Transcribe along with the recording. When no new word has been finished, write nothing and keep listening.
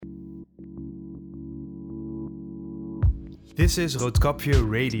This is Roodkapje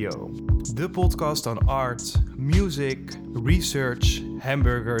Radio, the podcast on art, music, research,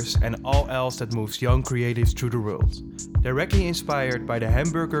 hamburgers, and all else that moves young creatives through the world. Directly inspired by the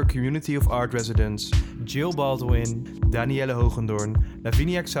Hamburger community of art residents Jill Baldwin, Danielle Hogendoorn,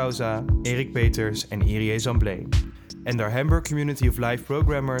 Lavinia Xauza, Erik Peters, and Irie Zamblé. And our Hamburg community of live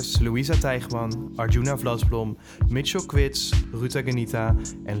programmers Louisa Teichman, Arjuna Vlasblom, Mitchell Kwits, Ruta Genita,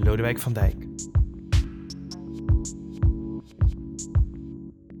 en Lodewijk van Dijk.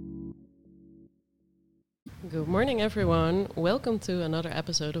 Good morning, everyone. Welcome to another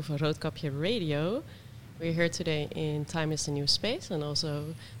episode of Roodkapje Radio. We're here today in Time is the New Space, and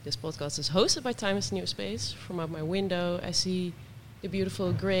also this podcast is hosted by Time is the New Space. From out my window, I see the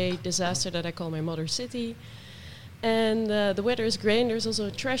beautiful grey disaster that I call my mother city. And the weather is grey, and there's also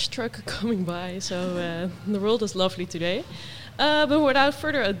a trash truck coming by, so the world is lovely today. But without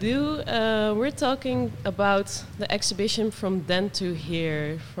further ado, we're talking about the exhibition From Then to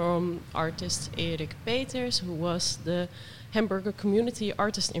Here from artist Erik Peters, who was the Hamburger community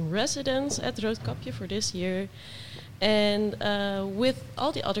artist in residence at Roodkapje for this year. And with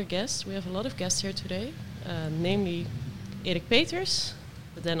all the other guests, we have a lot of guests here today, namely Erik Peters,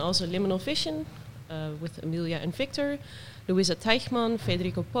 but then also Liminal Vision with Emilia and Victor, Louisa Teichman,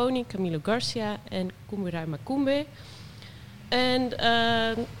 Federico Poni, Camilo Garcia, and Kumburai Makumbe. And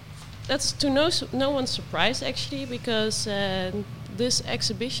that's to no one's surprise, actually, because this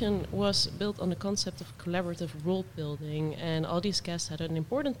exhibition was built on the concept of collaborative world building, and all these guests had an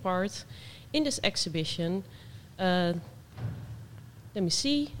important part in this exhibition. Let me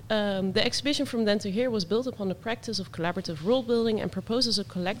see. The exhibition From Then to Here was built upon the practice of collaborative world building and proposes a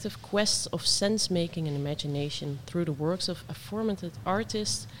collective quest of sense-making and imagination. Through the works of aforementioned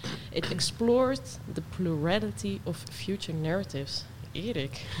artists, it explored the plurality of future narratives.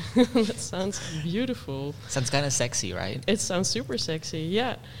 Erik, that sounds beautiful. Sounds kind of sexy, right? It sounds super sexy,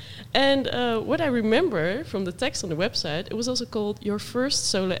 yeah. And what I remember from the text on the website, it was also called Your First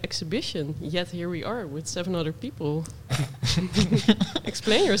Solo Exhibition, yet here we are with 7 other people.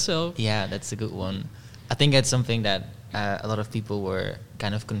 Explain yourself. Yeah, that's a good one. I think that's something that a lot of people were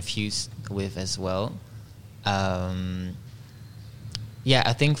kind of confused with as well. Yeah,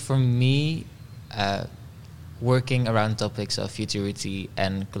 I think for me, working around topics of futurity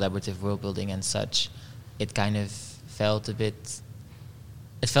and collaborative world building and such, it kind of felt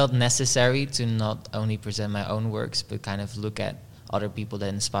it felt necessary to not only present my own works, but kind of look at other people that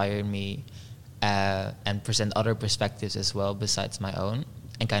inspired me and present other perspectives as well besides my own,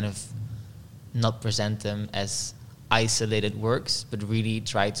 and kind of not present them as isolated works, but really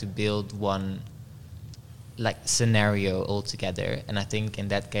try to build one like scenario altogether. And I think in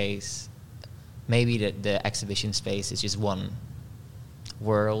that case, maybe the exhibition space is just one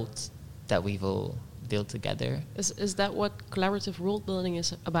world that we've all built together. Is that what collaborative world building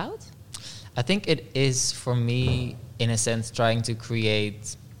is about? I think it is, for me, in a sense, trying to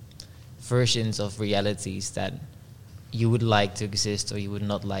create versions of realities that you would like to exist or you would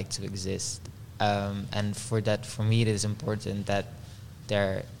not like to exist. And for that, for me, it is important that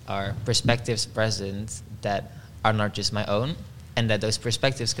there are perspectives present that are not just my own, and that those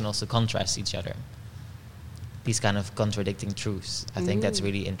perspectives can also contrast each other. These kind of contradicting truths. I think that's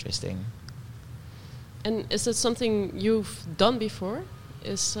really interesting. And is that something you've done before?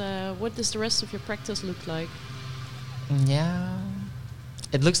 What does the rest of your practice look like? Yeah,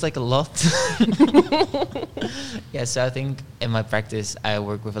 it looks like a lot. Yeah, so I think in my practice I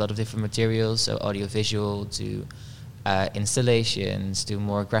work with a lot of different materials, so audiovisual to installations to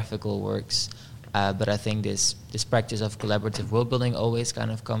more graphical works. But I think this practice of collaborative world building always kind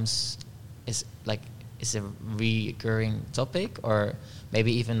of is a recurring topic, or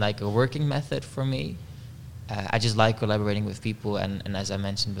maybe even like a working method for me. I just like collaborating with people, and as I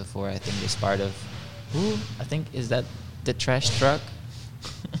mentioned before, I think this part of, is that the trash truck?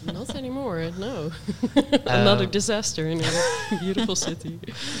 Not anymore, no. Another disaster in a beautiful city.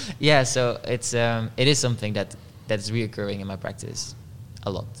 Yeah, so it is something that's reoccurring in my practice a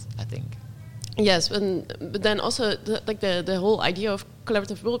lot, I think. Yes, but then also the whole idea of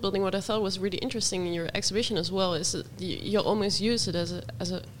collaborative world building, what I thought was really interesting in your exhibition as well, is that you almost use it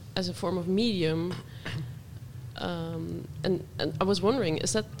as a form of medium. And I was wondering,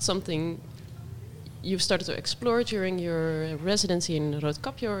 is that something you've started to explore during your residency in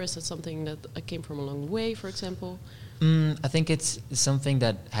Roodkapje, or is that something that came from along the way, for example? I think it's something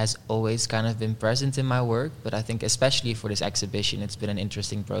that has always kind of been present in my work, but I think especially for this exhibition, it's been an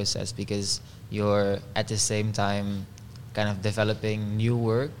interesting process because you're at the same time kind of developing new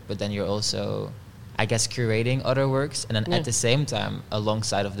work, but then you're also, I guess, curating other works, and then at the same time,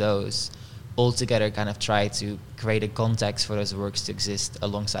 alongside of those, all together kind of try to create a context for those works to exist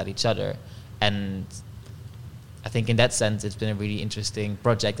alongside each other. And I think in that sense, it's been a really interesting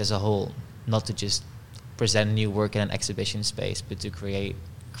project as a whole, not to just present new work in an exhibition space, but to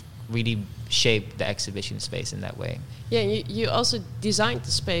really shape the exhibition space in that way. Yeah, you also designed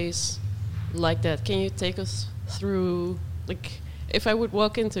the space like that. Can you take us through, like, if I would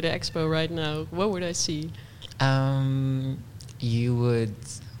walk into the expo right now, what would I see? You would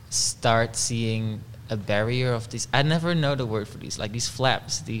start seeing a barrier of these, I never know the word for these, like these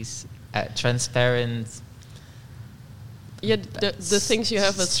flaps, these transparent... Yeah, the things you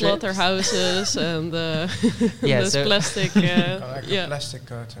have at slaughterhouses and yeah, those so plastic... Like a plastic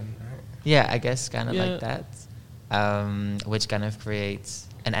curtain, right? Yeah, I guess kind of like that, which kind of creates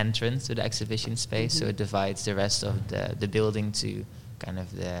an entrance to the exhibition space, so it divides the rest of the building to kind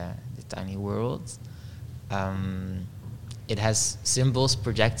of the tiny world. It has symbols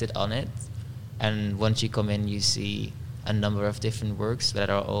projected on it, and once you come in, you see a number of different works that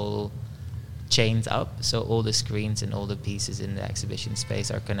are all chained up. So all the screens and all the pieces in the exhibition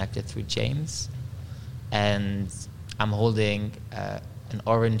space are connected through chains. And I'm holding an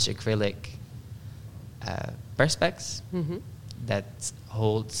orange acrylic perspex that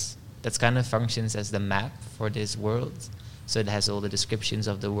kind of functions as the map for this world. So it has all the descriptions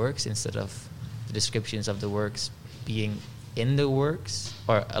of the works instead of the descriptions of the works being in the works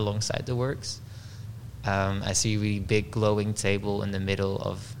or alongside the works. I see a really big glowing table in the middle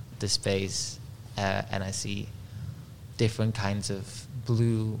of the space, and I see different kinds of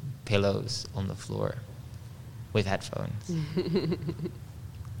blue pillows on the floor with headphones.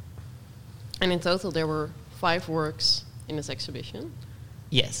 And in total there were 5 works in this exhibition.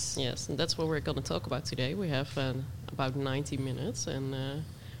 Yes. Yes, and that's what we're going to talk about today. We have about 90 minutes, and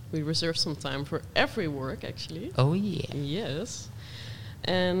we reserved some time for every work, actually. Oh, yeah. Yes.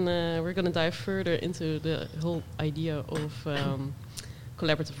 And we're going to dive further into the whole idea of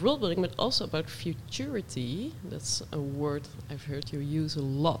collaborative world building, but also about futurity. That's a word I've heard you use a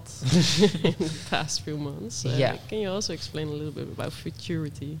lot in the past few months. Yeah. Can you also explain a little bit about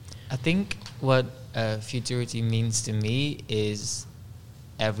futurity? I think what futurity means to me is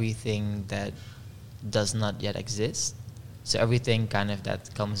everything that does not yet exist. So everything kind of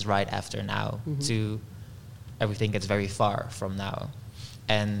that comes right after now to everything that's very far from now.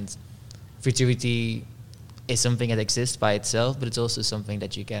 And futurity is something that exists by itself, but it's also something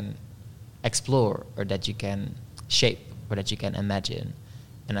that you can explore or that you can shape or that you can imagine.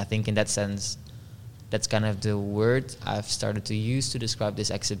 And I think in that sense, that's kind of the word I've started to use to describe this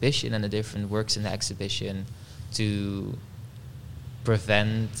exhibition and the different works in the exhibition, to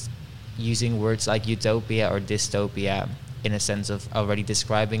prevent using words like utopia or dystopia in a sense of already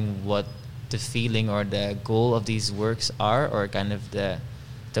describing what the feeling or the goal of these works are, or kind of the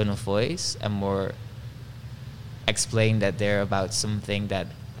tone of voice, and more explain that they're about something that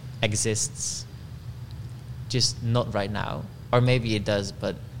exists just not right now, or maybe it does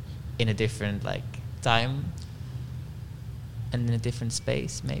but in a different like time and in a different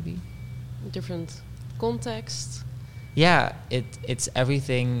space, maybe Different context. yeah, it's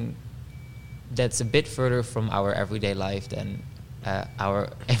everything that's a bit further from our everyday life than our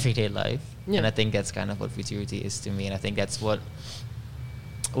everyday life. Yeah. And I think that's kind of what futurity is to me, and I think that's what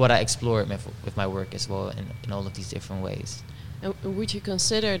I explore with my work as well in all of these different ways. And would you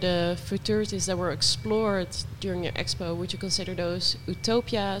consider the futurities that were explored during your expo, would you consider those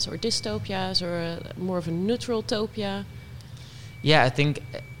utopias or dystopias, or more of a neutral topia? Yeah, I think,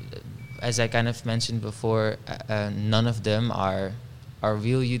 as I kind of mentioned before, none of them are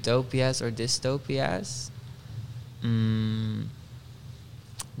real utopias or dystopias.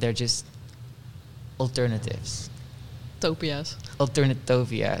 They're just alternatives. Topias.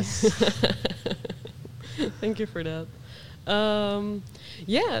 Alternatopias. Thank you for that.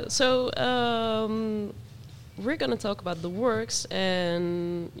 We're going to talk about the works,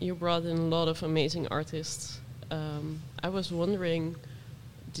 and you brought in a lot of amazing artists. I was wondering,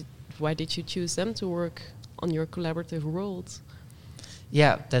 why did you choose them to work on your collaborative world?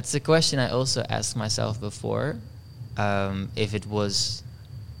 Yeah, that's a question I also asked myself before, if it was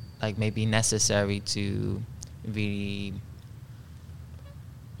like maybe necessary to really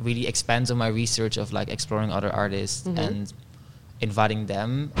expand on my research of like exploring other artists and inviting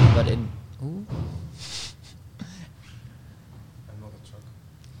them, but in Another truck.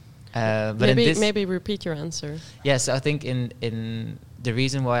 but maybe repeat your answer. Yes, I think in the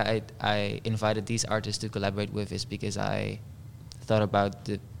reason why I invited these artists to collaborate with is because I thought about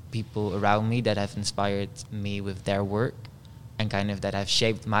the people around me that have inspired me with their work, and kind of that have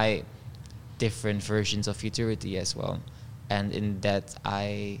shaped my different versions of futurity as well. And in that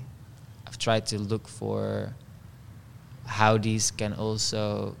I I've tried to look for how these can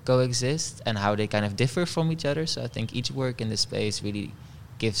also coexist and how they kind of differ from each other. So I think each work in the space really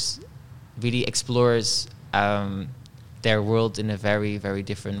explores their world in a very, very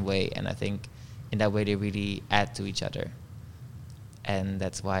different way. And I think in that way they really add to each other. And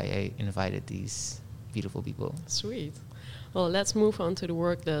that's why I invited these beautiful people. Sweet. Well, let's move on to the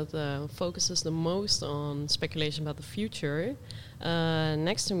work that focuses the most on speculation about the future.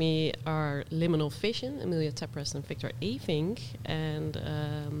 Next to me are Liminal Vision, Emilia Tepres and Victor Evink. And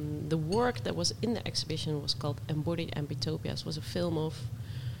the work that was in the exhibition was called Embodied Ambitopias. It was a film of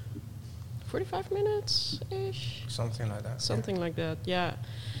 45 minutes-ish? Something like that. Something like that, yeah.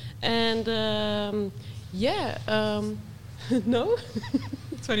 And no?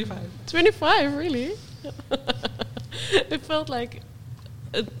 25. 25, really? It felt like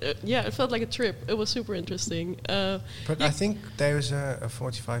it felt like a trip. It was super interesting. But I think there's a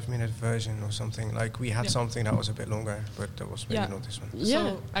 45-minute version or something. Like we had something that was a bit longer, but that was maybe not this one. Yeah.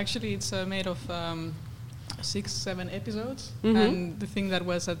 So actually it's made of 6-7 episodes, Mm-hmm. and the thing that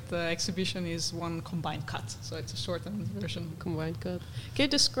was at the exhibition is one combined cut, so it's a shortened version. Combined cut. Can you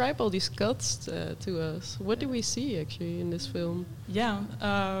describe all these cuts to us? What do we see actually in this film? Yeah,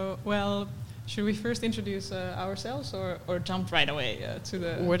 well, should we first introduce ourselves or jump right away to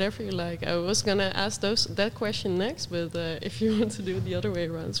the... Whatever you like. I was gonna ask that question next, but if you want to do it the other way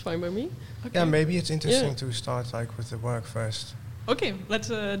around, it's fine by me. Okay. Yeah, maybe it's interesting to start like with the work first. Okay, let's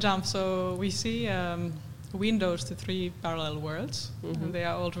jump. So we see windows to 3 parallel worlds, Mm-hmm. and they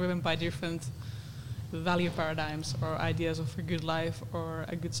are all driven by different value paradigms or ideas of a good life or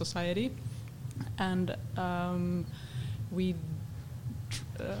a good society. And we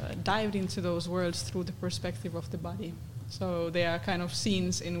dived into those worlds through the perspective of the body. So they are kind of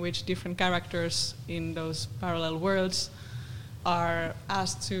scenes in which different characters in those parallel worlds are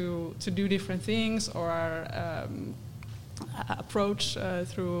asked to do different things or are approached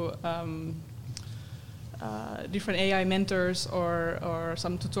through different AI mentors or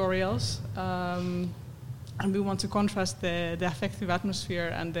some tutorials. And we want to contrast the affective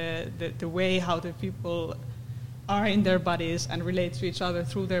atmosphere and the way how the people are in their bodies and relate to each other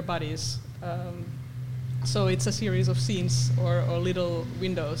through their bodies. So it's a series of scenes or little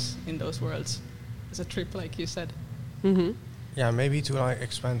windows in those worlds. It's a trip, like you said. Mm-hmm. Yeah, maybe to like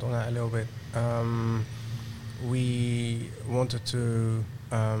expand on that a little bit. We wanted to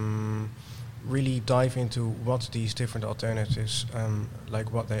really dive into what these different alternatives,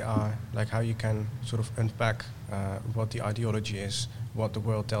 like what they are, like how you can sort of unpack what the ideology is, what the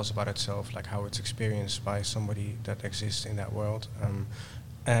world tells about itself, like how it's experienced by somebody that exists in that world.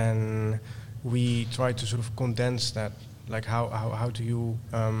 And we try to sort of condense that, like how do you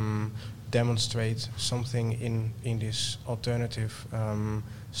demonstrate something in this alternative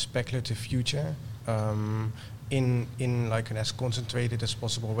speculative future in like an as concentrated as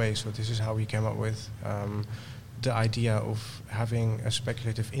possible way. So this is how we came up with the idea of having a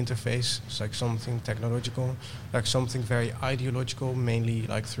speculative interface. It's like something technological, like something very ideological, mainly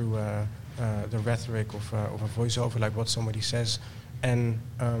like through the rhetoric of a voiceover, like what somebody says, and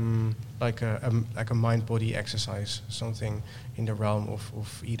like a mind-body exercise, something in the realm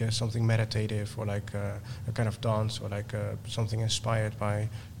of either something meditative or like a kind of dance or like something inspired by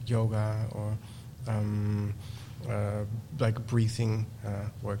yoga or like a breathing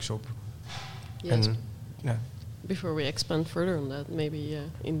workshop. Yes. And yeah. Before we expand further on that, maybe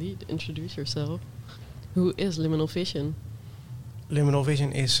indeed introduce yourself. Who is Liminal Vision? Liminal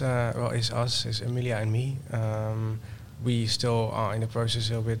Vision is us, is Emilia and me. We still are in the process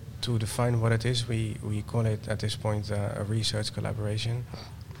a little bit to define what it is. We call it at this point a research collaboration.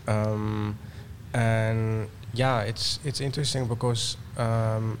 And yeah, it's interesting because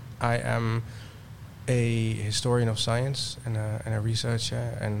I am a historian of science and a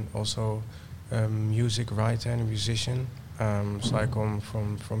researcher and also a music writer and a musician. So I come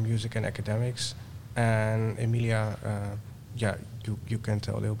from music and academics. And Emilia, you can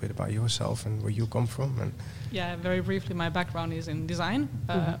tell a little bit about yourself and where you come from. And Yeah, very briefly, my background is in design,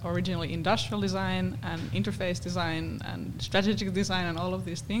 originally industrial design and interface design and strategic design and all of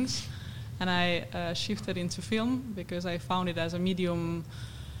these things. And I shifted into film because I found it as a medium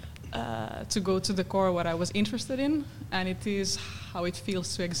to go to the core what I was interested in, and it is how it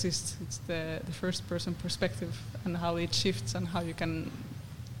feels to exist. It's the first person perspective and how it shifts and how you can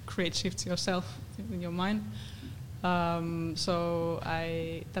create shifts yourself in your mind. So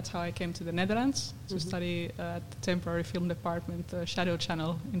that's how I came to the Netherlands to study at the temporary film department, Shadow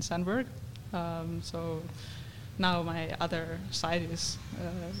Channel in Sandburg. So now my other side is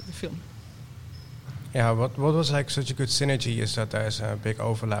the film. Yeah, what was like such a good synergy is that there's a big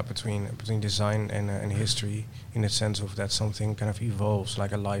overlap between design and history, in the sense of that something kind of evolves,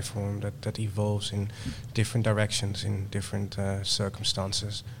 like a life form that evolves in different directions, in different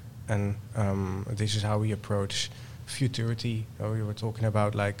circumstances. And this is how we approach futurity. We were talking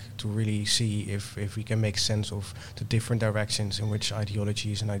about, like, to really see if we can make sense of the different directions in which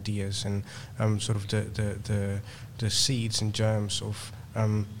ideologies and ideas and sort of the seeds and germs of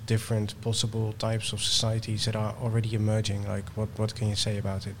different possible types of societies that are already emerging. Like, what can you say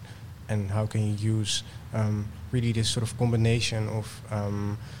about it, and how can you use really this sort of combination of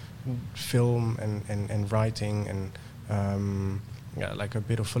film and writing and like a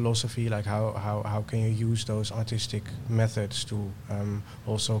bit of philosophy, like how can you use those artistic methods to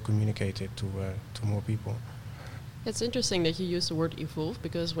also communicate it to more people? It's interesting that you use the word evolve,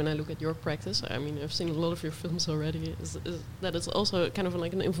 because when I look at your practice, I mean, I've seen a lot of your films already, is that it's also kind of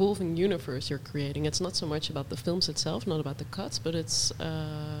like an evolving universe you're creating. It's not so much about the films itself, not about the cuts, but it's,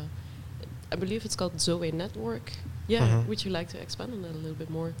 I believe it's called Zoe Network. Yeah, would you like to expand on that a little bit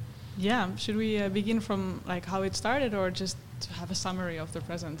more? Yeah, should we begin from like how it started, or just to have a summary of the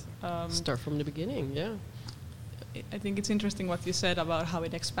present? Start from the beginning, yeah. I think it's interesting what you said about how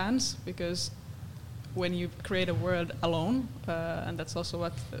it expands, because when you create a world alone, and that's also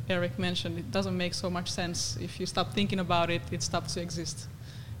what Eric mentioned, it doesn't make so much sense. If you stop thinking about it, it stops to exist.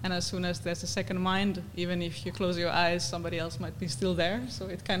 And as soon as there's a second mind, even if you close your eyes, somebody else might be still there. So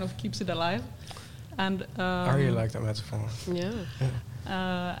it kind of keeps it alive. And I really like that metaphor. Yeah.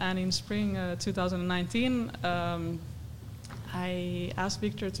 And in spring 2019, I asked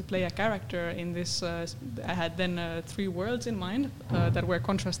Victor to play a character in this. I had then 3 worlds in mind that were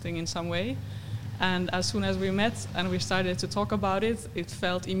contrasting in some way. And as soon as we met and we started to talk about it, it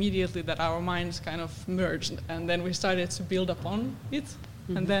felt immediately that our minds kind of merged. And then we started to build upon it.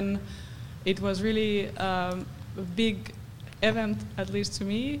 Mm-hmm. And then it was really a big event, at least to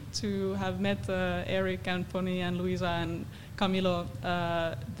me, to have met Eric and Pony and Luisa and Camilo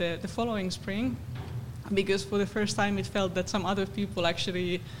the following spring. Because for the first time it felt that some other people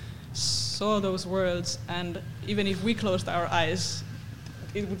actually saw those worlds, and even if we closed our eyes,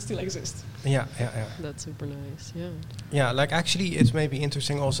 it would still exist. Yeah. That's super nice. Yeah. Yeah, like actually, it's maybe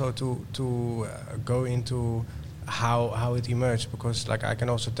interesting also to go into how it emerged, because like I can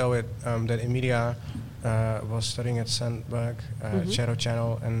also tell it that Emilia was studying at Sandberg Shadow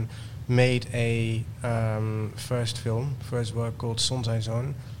Channel and made a first work called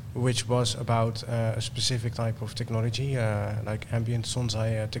Sonzai-Zone, which was about a specific type of technology, like ambient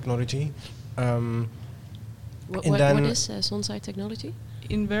Sonzai technology. What is Sonzai technology?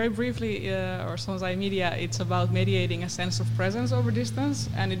 In very briefly, or Sonzai Media, it's about mediating a sense of presence over distance,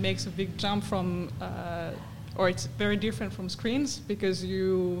 and it makes a big jump from, or it's very different from screens, because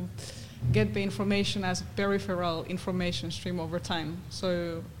you get the information as a peripheral information stream over time.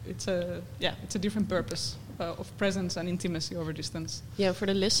 So it's a different purpose of presence and intimacy over distance. Yeah, for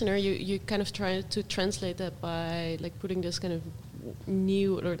the listener, you kind of try to translate that by like putting this kind of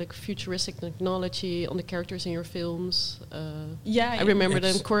new or like futuristic technology on the characters in your films. I remember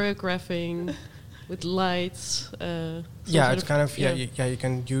them choreographing with lights. It's kind of you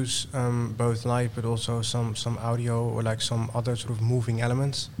can use both light, but also some audio or like some other sort of moving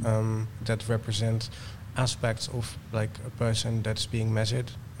elements that represent aspects of like a person that's being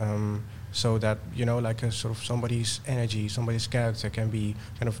measured. So that, you know, like a sort of somebody's energy, somebody's character can be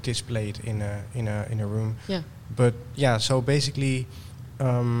kind of displayed in a room. Yeah. But yeah, so basically,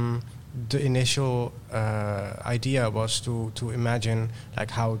 the initial idea was to imagine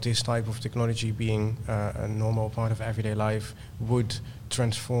like how this type of technology, being a normal part of everyday life, would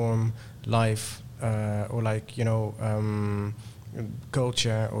transform life or like, you know,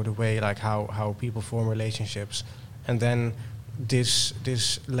 culture, or the way like how people form relationships. And then this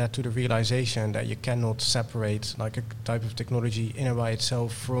led to the realization that you cannot separate like a type of technology in and by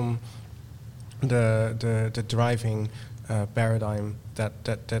itself from the driving paradigm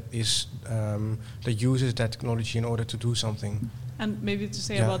that is that uses that technology in order to do something. And maybe to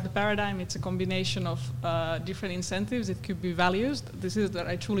say about the paradigm, it's a combination of different incentives. It could be values. This is what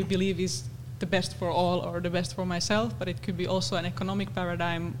I truly believe is the best for all, or the best for myself, but it could be also an economic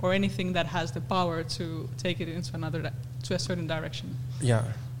paradigm, or anything that has the power to take it into to a certain direction. Yeah.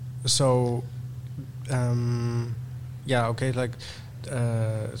 So, like,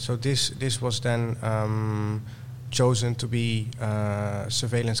 so this was then chosen to be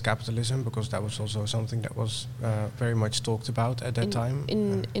surveillance capitalism, because that was also something that was very much talked about at that time.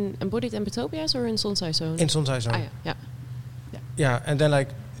 In Embodied Embotopias or in Sonzai-Zone? In Sonzai-Zone. Yeah. Yeah, and then like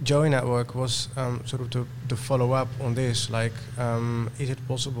Joey Network was sort of the follow-up on this. Like, is it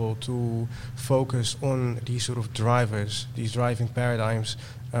possible to focus on these sort of drivers, these driving paradigms,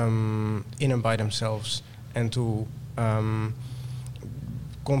 in and by themselves, and to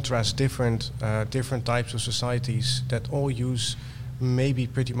contrast different types of societies that all use maybe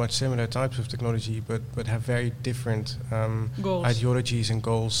pretty much similar types of technology, but have very different Goals. ideologies and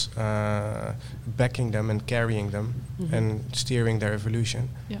goals backing them and carrying them and steering their evolution.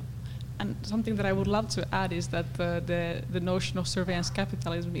 Yeah. And something that I would love to add is that the notion of surveillance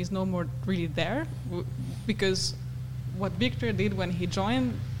capitalism is no more really there, because what Victor did when he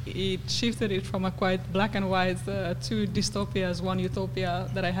joined, it shifted it from a quite black and white two dystopias, one utopia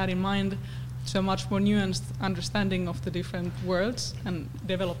that I had in mind, to a much more nuanced understanding of the different worlds and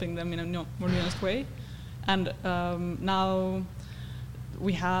developing them in a more nuanced way. And now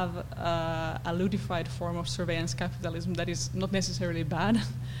we have a ludified form of surveillance capitalism that is not necessarily bad.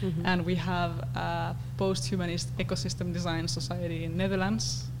 And we have a post-humanist ecosystem design society in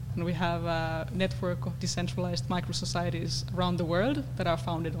Netherlands. And we have a network of decentralized micro-societies around the world that are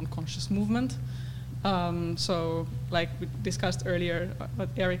founded on conscious movement. So, like we discussed earlier, what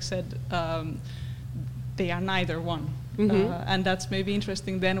Eric said, they are neither one. And that's maybe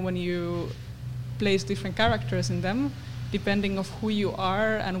interesting then when you place different characters in them, depending of who you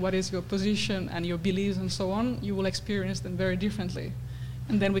are and what is your position and your beliefs and so on, you will experience them very differently.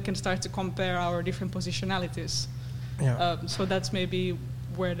 And then we can start to compare our different positionalities. Yeah. So that's maybe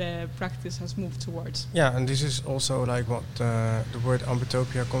where the practice has moved towards. Yeah, and this is also like what the word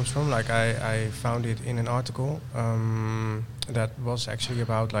ambitopia comes from. Like I found it in an article that was actually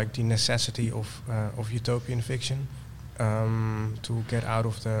about like the necessity of utopian fiction to get out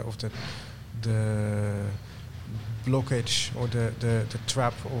of the blockage or the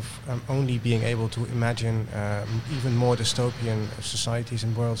trap of only being able to imagine even more dystopian societies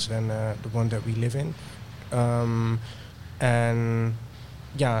and worlds than the one that we live in. And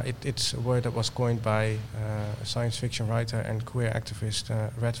yeah, it's a word that was coined by a science fiction writer and queer activist,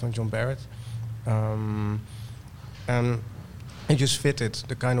 Redmond John Barrett. And it just fitted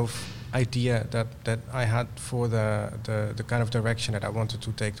the kind of idea that I had for the kind of direction that I wanted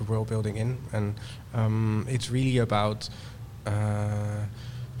to take the world building in. And it's really about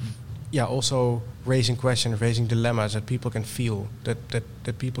also raising questions, raising dilemmas that people can feel,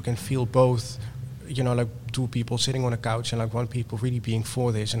 that people can feel both, you know, like two people sitting on a couch and like one people really being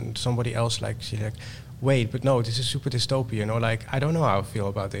for this and somebody else like wait, but no, this is super dystopian, or like I don't know how I feel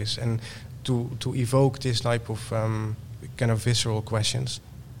about this, and to evoke this type of kind of visceral questions.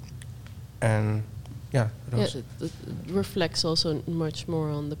 And it reflects also much more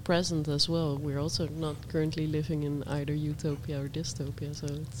on the present as well. We're also not currently living in either utopia or dystopia, so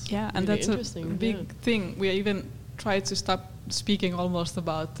it's and really that's interesting. A big thing. We even try to stop speaking almost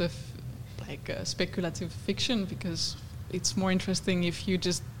about the speculative fiction, because it's more interesting if you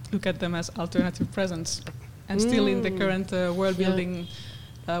just look at them as alternative presents. And still in the current world building,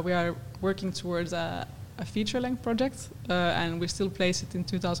 we are working towards a feature-length project, and we still place it in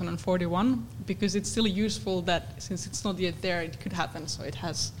 2041, because it's still useful that since it's not yet there, it could happen. So it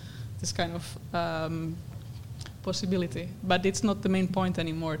has this kind of possibility. But it's not the main point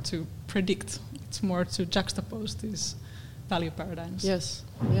anymore to predict. It's more to juxtapose these value paradigms. Yes,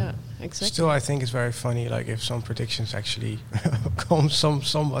 yeah, exactly. Still, I think it's very funny, like if some predictions actually come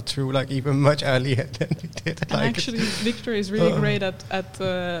somewhat true, like even much earlier than we did. And actually, Victor is really great at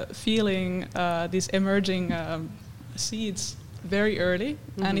feeling these emerging seeds very early.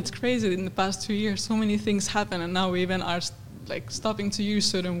 And it's crazy, in the past 2 years, so many things happen, and now we even are stopping to use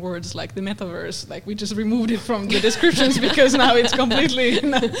certain words like the metaverse. Like we just removed it from the descriptions because now it's completely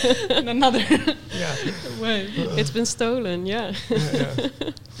in another way. It's been stolen,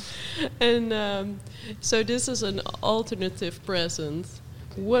 And so this is an alternative present.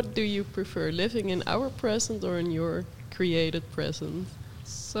 What do you prefer, living in our present or in your created present?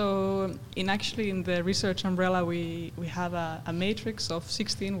 So in the research umbrella, we have a matrix of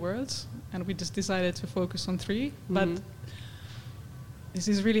 16 worlds, and we just decided to focus on 3. But this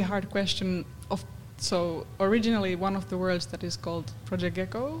is a really hard question. So originally, one of the worlds that is called Project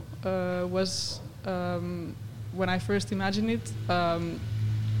Gecko was, when I first imagined it,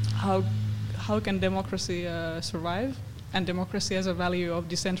 how can democracy survive, and democracy as a value of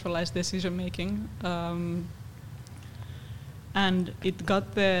decentralized decision making. And it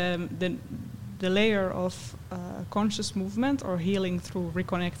got the layer of conscious movement or healing through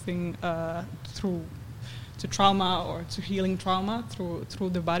reconnecting to trauma or to healing trauma through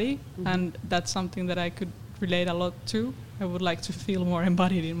the body. And that's something that I could relate a lot to. I would like to feel more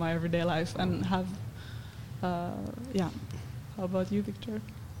embodied in my everyday life and have, How about you, Victor?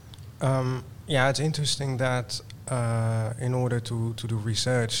 Yeah, it's interesting that in order to do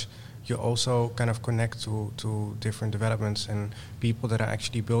research, you also kind of connect to different developments and people that are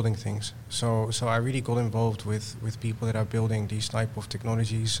actually building things. So I really got involved with people that are building these type of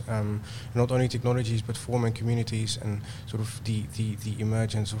technologies, not only technologies but forming communities and sort of the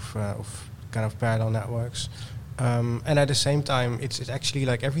emergence of kind of parallel networks. And at the same time, it's actually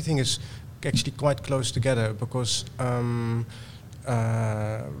like everything is actually quite close together because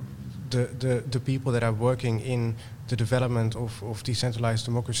the people that are working in the development of decentralized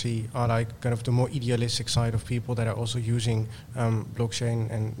democracy are like kind of the more idealistic side of people that are also using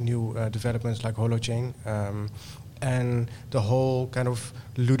blockchain and new developments like Holochain. And the whole kind of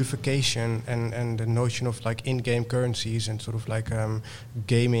ludification and the notion of like in-game currencies and sort of like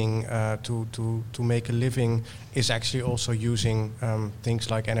gaming to make a living is actually also using things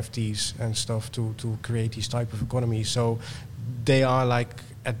like NFTs and stuff to create these type of economies. So they are like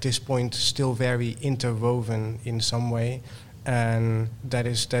at this point still very interwoven in some way, and that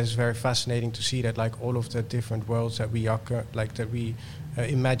is very fascinating to see that like all of the different worlds that we are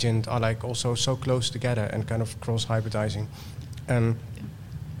imagined are like also so close together and kind of cross hybridizing. And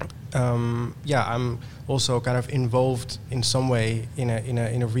I'm also kind of involved in some way in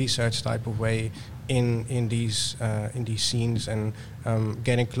a research type of way in these scenes and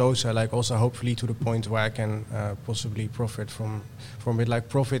getting closer, like also hopefully to the point where I can possibly profit from it, like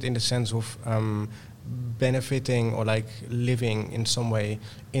profit in the sense of benefiting or like living in some way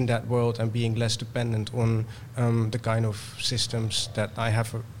in that world and being less dependent on the kind of systems that I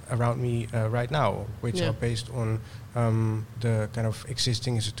have around me right now, which are based on the kind of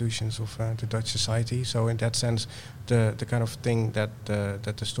existing institutions of the Dutch society. So in that sense, the kind of thing that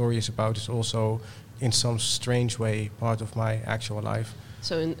the story is about is also in some strange way part of my actual life.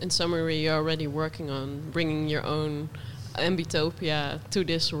 So in summary, you're already working on bringing your own Ambitopia to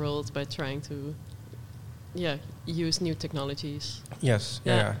this world by trying to use new technologies. Yes,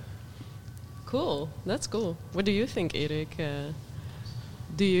 yeah. Cool, that's cool. What do you think, Erik?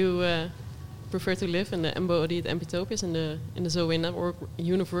 Do you prefer to live in the embodied Ambitopias in the Zoe network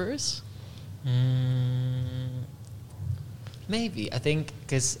universe? Maybe. I think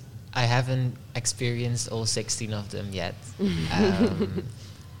because I haven't experienced all 16 of them yet.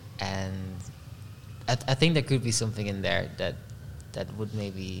 And I think there could be something in there that would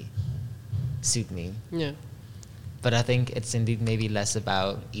maybe suit me. Yeah. But I think it's indeed maybe less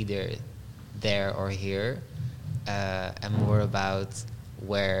about either there or here, and more about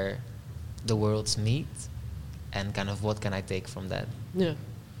where the worlds meet and kind of what can I take from that. Yeah.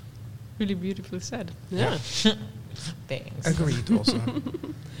 Really beautifully said. Yeah. Thanks. Agreed also.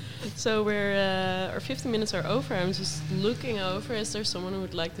 So our 15 minutes are over. I'm just looking over. Is there someone who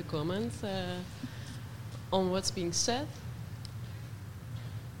would like to comment on what's being said?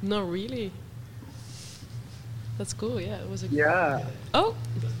 Not really. That's cool. Yeah, it was a. Yeah. Oh.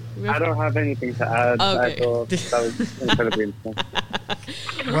 I don't have anything to add. Okay. I thought that was incredibly interesting.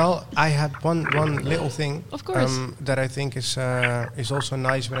 Well, I had one little thing, Of course. that I think is also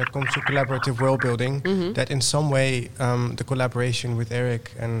nice when it comes to collaborative world building. Mm-hmm. That in some way the collaboration with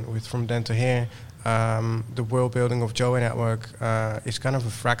Erik and with From Then to Here, the world building of Zoe Network is kind of a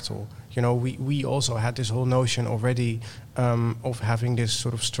fractal. You know, we also had this whole notion already of having this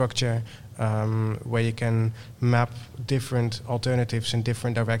sort of structure where you can map different alternatives in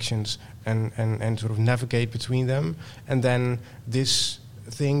different directions and sort of navigate between them. And then this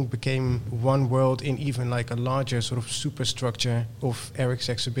thing became one world in even like a larger sort of superstructure of Erik's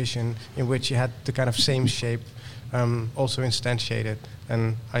exhibition, in which you had the kind of same shape also instantiated.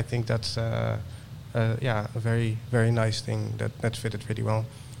 And I think that's a very, very nice thing that fitted really well.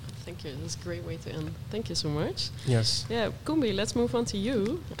 Thank you. That's a great way to end. Thank you so much. Yes. Yeah, Kumbi, let's move on to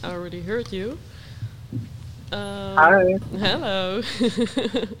you. I already heard you. Hi. Hello.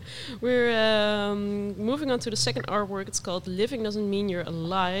 We're moving on to the second artwork. It's called Living Doesn't Mean You're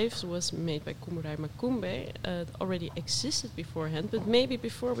Alive. It was made by Kumburai Makumbe. It already existed beforehand, but maybe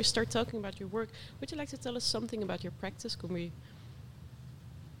before we start talking about your work, would you like to tell us something about your practice, Kumbi?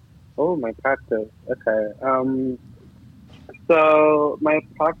 Oh, my practice. Okay. So my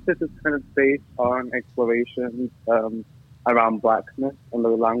practice is kind of based on explorations around Blackness and the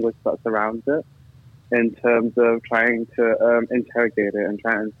language that surrounds it, in terms of trying to interrogate it and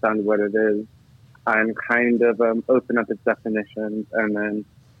try and understand what it is, and kind of open up its definitions, and then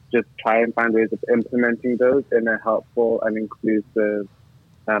just try and find ways of implementing those in a helpful and inclusive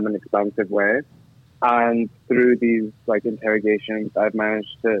and expansive way. And through these like interrogations, I've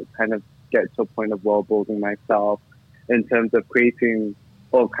managed to kind of get to a point of world building myself, in terms of creating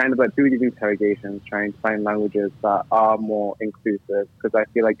or kind of like through these interrogations, trying to find languages that are more inclusive. Because I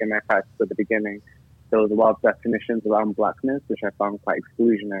feel like in my practice at the beginning, there was a lot of definitions around blackness, which I found quite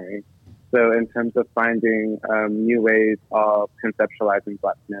exclusionary. So in terms of finding new ways of conceptualizing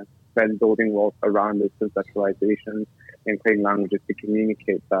blackness, then building worlds around those conceptualizations and creating languages to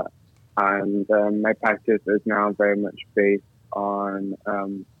communicate that. And my practice is now very much based on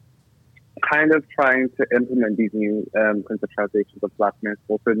kind of trying to implement these new conceptualizations of blackness,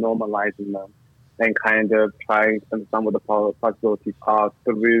 also normalizing them, and kind of trying to understand what the possibilities are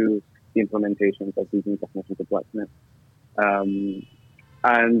through the implementations of these new definitions of blackness.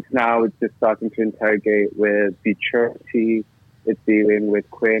 And now it's just starting to interrogate with futurity, it's dealing with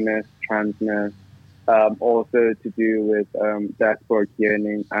queerness, transness, also to do with diasporic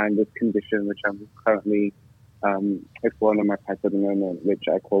yearning and this condition which I'm currently exploring in my practice at the moment, which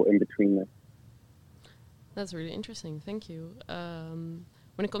I call in-betweenness. That's really interesting. Thank you.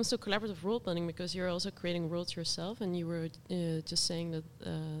 When it comes to collaborative world building, because you're also creating worlds yourself, and you were just saying that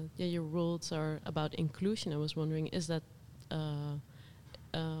your worlds are about inclusion. I was wondering, is that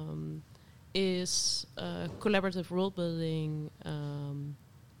collaborative world building,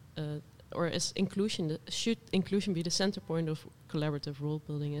 or is inclusion should inclusion be the center point of collaborative world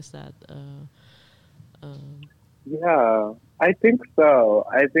building? Is that? Yeah, I think so.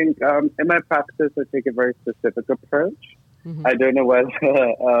 I think in my practice, I take a very specific approach. Mm-hmm. I don't know whether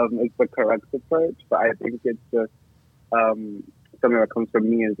it's the correct approach, but I think it's just something that comes from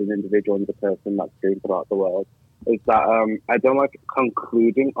me as an individual and the person that's doing throughout the world. Is that I don't like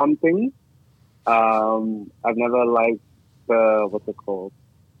concluding on things. I've never liked the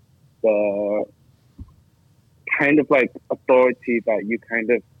kind of like authority that you kind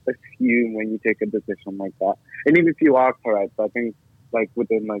of assume when you take a decision like that. And even if you are correct, I think like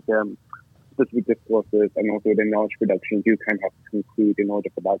within like specific discourses and also within knowledge production, you kind of have to conclude in order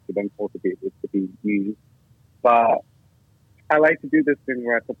for that to then also be able to be used. But I like to do this thing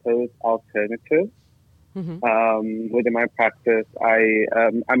where I propose alternatives. Mm-hmm. Within my practice,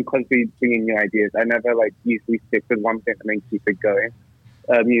 I'm constantly bringing new ideas. I never like usually stick with one thing and then keep it going.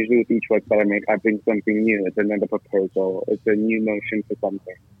 Usually with each work that I make, I bring something new. It's another proposal. It's a new notion for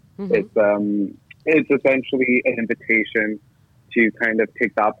something. Mm-hmm. It's essentially an invitation to kind of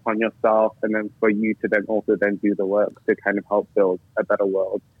take that upon yourself, and then for you to then also then do the work to kind of help build a better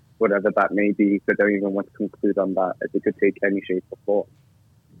world, whatever that may be. So I don't even want to conclude on that, as it could take any shape or form.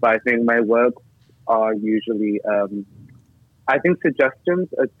 But I think my work are usually, I think suggestions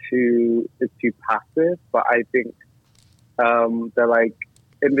are too passive, but I think they're like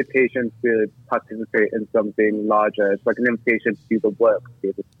invitations to participate in something larger. It's like an invitation to do the work, to be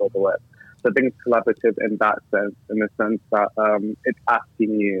able to build the work. So I think it's collaborative in that sense, in the sense that it's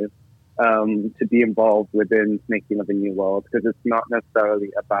asking you to be involved within making of a new world, because it's not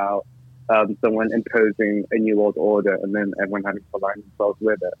necessarily about someone imposing a new world order and then everyone having to align themselves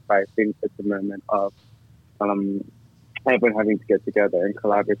with it. But I think it's a moment of everyone having to get together and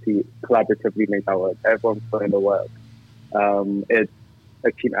collaboratively make that work. Everyone's putting the work. It's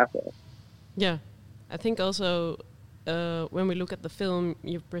a team effort. Yeah, I think also when we look at the film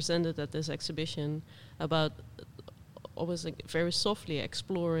you've presented at this exhibition about always like very softly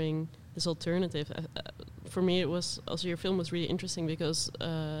exploring this alternative. For me, it was also your film was really interesting because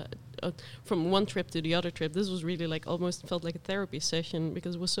from one trip to the other trip, this was really like almost felt like a therapy session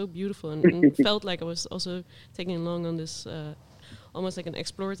because it was so beautiful and felt like I was also taking along on this almost like an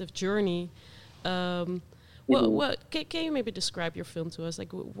explorative journey. What can you maybe describe your film to us?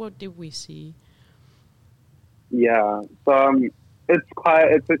 Like, what did we see? Yeah, so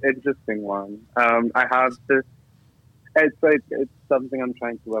it's an interesting one. I have this. It's something I'm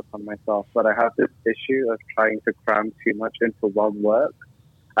trying to work on myself, but I have this issue of trying to cram too much into one work.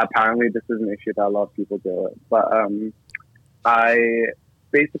 Apparently, this is an issue that a lot of people deal with. But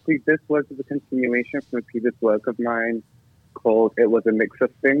this was a continuation from a previous work of mine called "It Was a Mix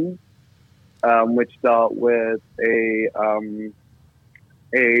of Things," which dealt with a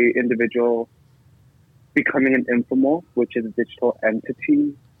individual becoming an infomorph, which is a digital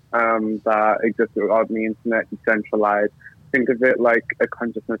entity that exists on the internet, decentralized. Think of it like a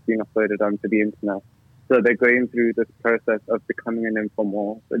consciousness being uploaded onto the internet. So they're going through this process of becoming an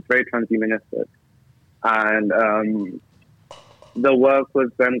infomorph. It's very transhumanistic. And the work was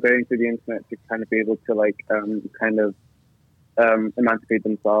them going through the internet to kind of be able to emancipate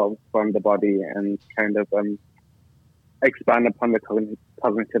themselves from the body and kind of expand upon the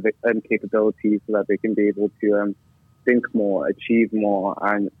cognitive capabilities so that they can be able to think more, achieve more,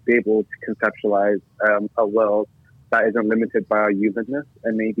 and be able to conceptualize a world that isn't limited by our humanness.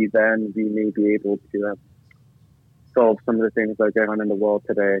 And maybe then we may be able to solve some of the things that are going on in the world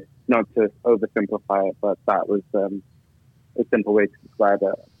today. Not to oversimplify it, but that was a simple way to describe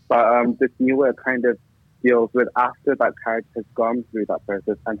it. But this new work kind of deals with after that character has gone through that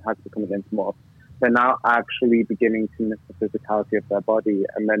process and has become an entomorph, they're now actually beginning to miss the physicality of their body,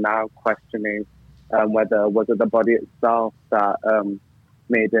 and they're now questioning whether was it the body itself that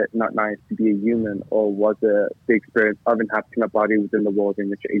made it not nice to be a human, or was it the experience of inhabiting a body within the world in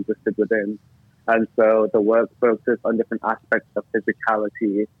which it existed within. And so the work focused on different aspects of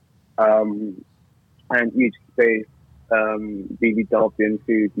physicality, and each space really delved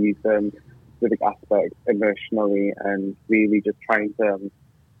into these specific aspects emotionally, and really just trying to,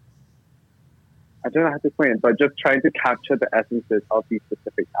 I don't know how to explain it, but just trying to capture the essences of these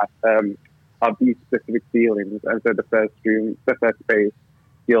specific feelings. And so the first space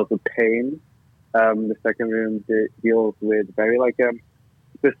deals with pain. The second room deals with very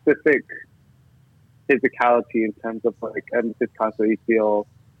specific physicality in terms of the physicality you feel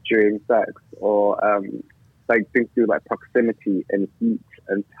during sex, or things through proximity and heat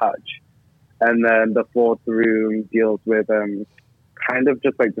and touch. And then the fourth room deals with kind of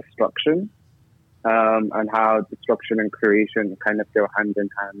just destruction, and how destruction and creation kind of go hand in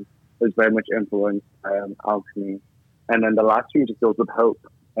hand. It's very much influenced alchemy. And then the last room just deals with hope,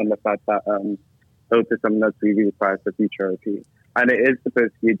 and the fact that hope is something that's really required for futurity. And it is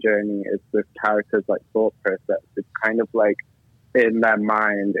supposed to be a journey. It's this character's thought process. It's kind of in their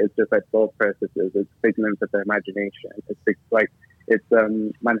mind. It's just thought processes. It's figments of their imagination. It's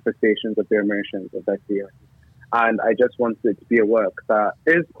manifestations of their emotions, of their feelings. And I just wanted it to be a work that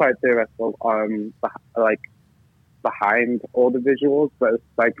is quite theoretical, behind all the visuals, but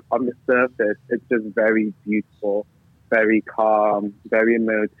it's on the surface, it's just very beautiful, very calm, very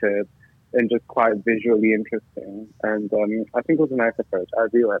emotive, and just quite visually interesting. And I think it was a nice approach. I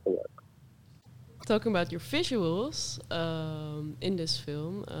really like the work. Talking about your visuals in this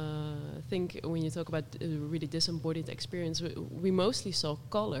film, I think when you talk about really disembodied experience, we mostly saw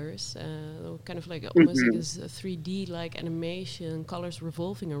colors, kind of almost this 3D animation, colors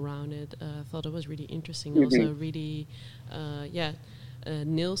revolving around it. I thought it was really interesting. Also, really,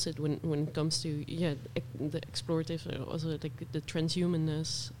 nails it when it comes to the explorative, also the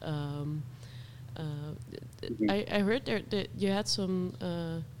transhumanness. I heard that you had some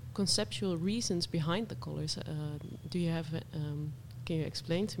conceptual reasons behind the colors. Do you have? Can you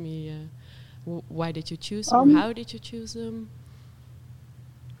explain to me why did you choose them? Or how did you choose them?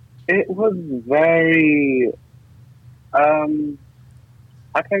 It was very.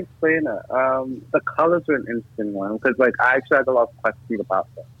 I can explain it. The colors were an interesting one because, I actually had a lot of questions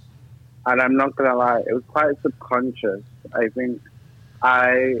about them, and I'm not gonna lie, it was quite subconscious. I think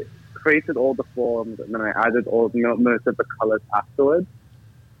I created all the forms and then I added most of the colors afterwards.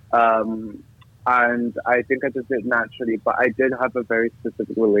 And I think I just did it naturally, but I did have a very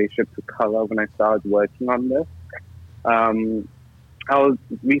specific relationship to color when I started working on this. I was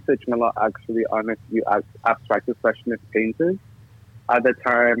researching a lot actually on a few abstract expressionist painters. At the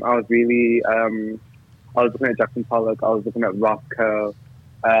time, I was really, I was looking at Jackson Pollock, I was looking at Rothko,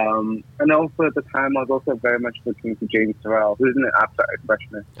 and also at the time, I was also very much looking to James Turrell, who's an abstract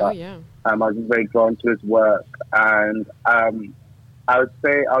expressionist. But, I was very drawn to his work, and I would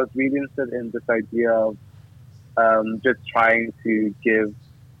say I was really interested in this idea of just trying to give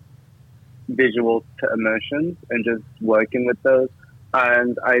visuals to emotions and just working with those.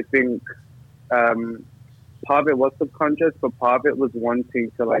 And I think part of it was subconscious, but part of it was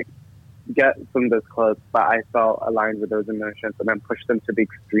wanting to get some of those colors that I felt aligned with those emotions and then push them to the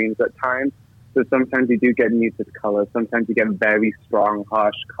extremes at times. So sometimes you do get muted colors, sometimes you get very strong,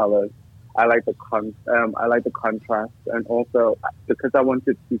 harsh colors. I like the contrast, and also because I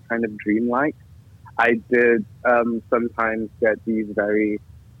wanted to be kind of dreamlike, I did sometimes get these very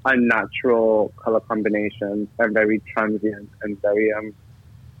unnatural color combinations and very transient and very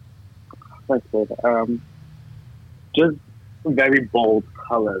just very bold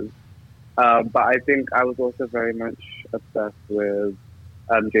colors. But I think I was also very much obsessed with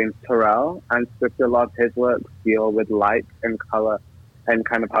James Turrell, and specifically a lot of his works deal with light and color and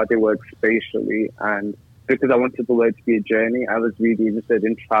kind of how they work spatially. And because I wanted the work to be a journey, I was really interested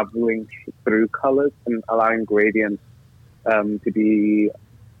in traveling through colors and allowing gradients to be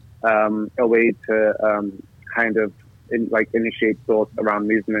a way to kind of initiate thoughts around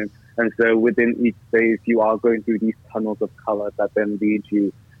movement. And so within each space, you are going through these tunnels of color that then lead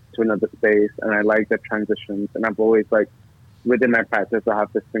you to another space. And I like the transitions. And I've always within my practice, I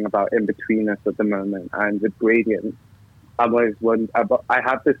have this thing about in-betweenness at the moment. And with gradients, I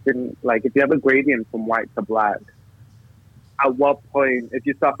have this thing, if you have a gradient from white to black, at what point, if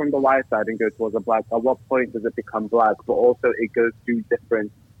you start from the white side and go towards the black, at what point does it become black? But also it goes through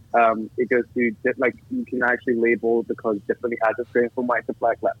different, like you can actually label the colors differently as it's going from white to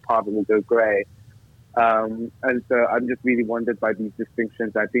black, like part of it will go gray. And so I'm just really wondered by these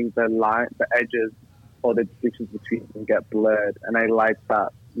distinctions. I think the edges or the distinctions between them get blurred. And I like that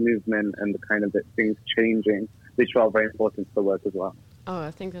movement and the kind of things changing, which felt very important to the work as well. Oh,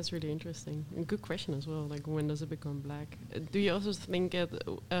 I think that's really interesting. And good question as well. Like, when does it become black? Do you also think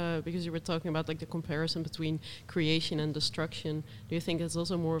because you were talking about like the comparison between creation and destruction, do you think it's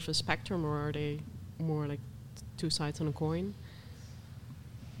also more of a spectrum, or are they more like two sides on a coin?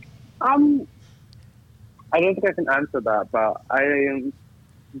 I don't think I can answer that, but I am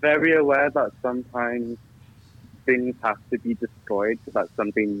very aware that sometimes things have to be destroyed so that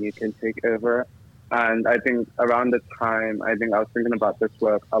something new can take over. And I think around the time, I was thinking about this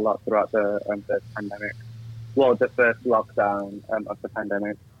work a lot throughout the pandemic. Well, the first lockdown of the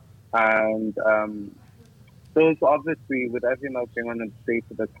pandemic. And so obviously, with everything that was going on in the States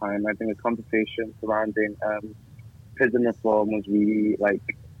at the time, I think the conversation surrounding prison reform was really, like,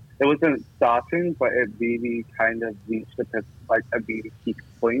 it wasn't starting, but it really kind of reached a really peak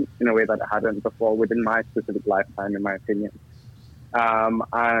point in a way that it hadn't before within my specific lifetime, in my opinion.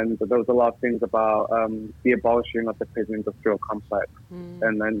 And there was a lot of things about the abolishing of the prison industrial complex,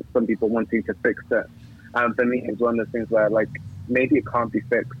 and then some people wanting to fix it. And for me, it's one of the things where, like, maybe it can't be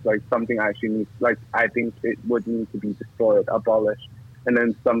fixed. Like, something actually needs, like, I think it would need to be destroyed, abolished, and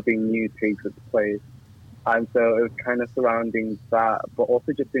then something new takes its place. And so it was kind of surrounding that, but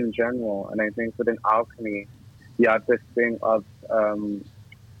also just in general. And I think within alchemy, you have this thing of,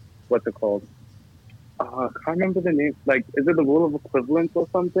 what's it called? I can't remember the name. Like, is it the rule of equivalence or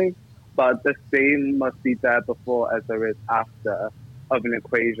something? But the same must be there before as there is after of an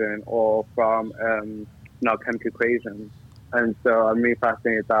equation, or from alchemic equations. And so I'm really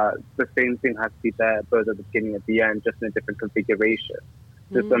fascinated that the same thing has to be there both at the beginning and at the end, just in a different configuration.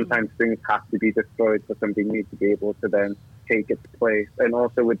 So sometimes things have to be destroyed for something new to be able to then take its place. And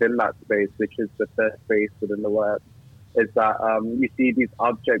also within that space, which is the third space within the work, is that you see these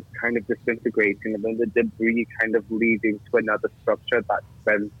objects kind of disintegrating, and then the debris kind of leading to another structure that's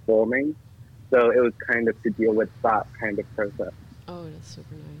then forming. So it was kind of to deal with that kind of process. Oh, that's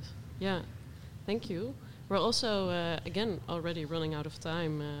super nice. Yeah, thank you. We're also, again, already running out of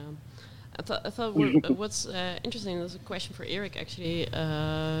time. I thought what's interesting, there's a question for Eric, actually,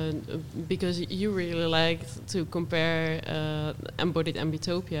 because you really like to compare Embodied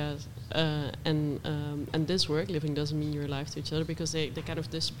Ambitopia and this work, Living Doesn't Mean You're Alive, to each other, because they kind of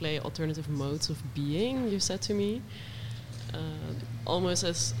display alternative modes of being, you said to me, almost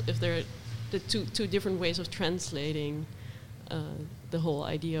as if they're the two different ways of translating the whole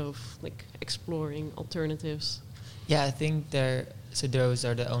idea of, like, exploring alternatives. Yeah, I think those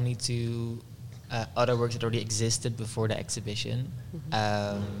are the only two other works that already existed before the exhibition.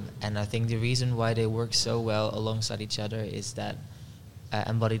 And I think the reason why they work so well alongside each other is that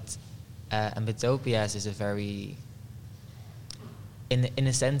Embodied Ambitopias is a very, in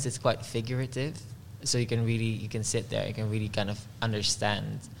a sense, it's quite figurative. So you can sit there, you can really kind of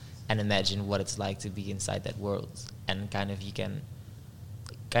understand and imagine what it's like to be inside that world. And kind of you can,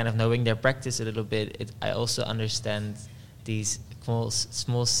 kind of knowing their practice a little bit, I also understand these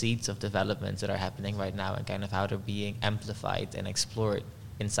small seeds of development that are happening right now, and kind of how they're being amplified and explored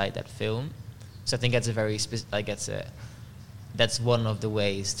inside that film. So I think that's a very that's one of the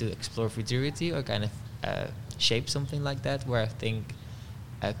ways to explore futurity, or kind of shape something like that, where I think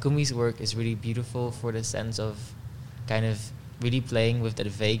Kumi's work is really beautiful for the sense of kind of really playing with that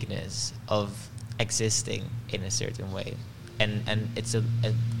vagueness of existing in a certain way. And it's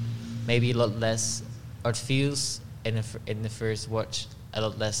maybe a lot less, or it feels in the first watch a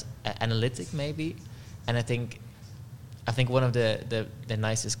lot less analytic maybe. And I think one of the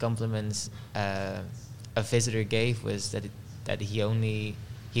nicest compliments a visitor gave was that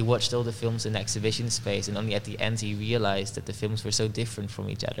he watched all the films in the exhibition space, and only at the end he realized that the films were so different from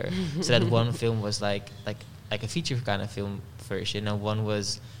each other. So that one film was like a feature kind of film version, and one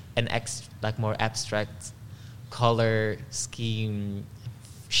was an more abstract color scheme,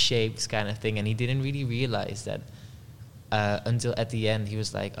 shapes kind of thing, and he didn't really realize that until at the end. He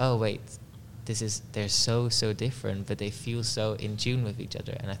was like, oh wait, they're so different, but they feel so in tune with each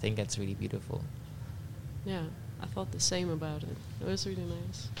other, and I think that's really beautiful. Yeah, I thought the same about it. It was really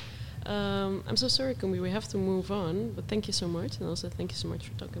nice. I'm so sorry, Kumi, we have to move on, but thank you so much, and also thank you so much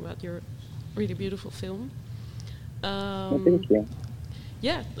for talking about your really beautiful film. Thank you.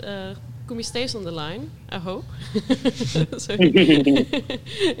 Yeah, Kumi stays on the line, I hope. So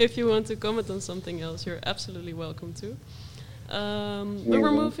if you want to comment on something else, you're absolutely welcome to. But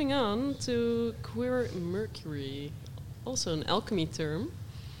we're moving on to Queer Mercury, also an alchemy term.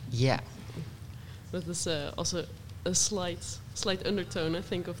 Yeah. With this also a slight undertone, I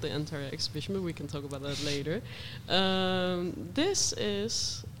think, of the entire exhibition, but we can talk about that later. This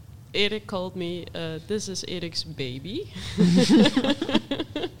is, Erik called me, this is Erik's baby.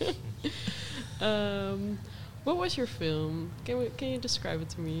 What was your film? Can you describe it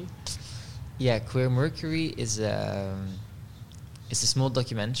to me? Yeah, Queer Mercury is a small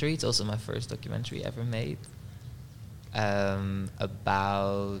documentary. It's also my first documentary ever made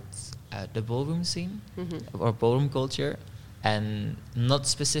about the ballroom scene or ballroom culture, and not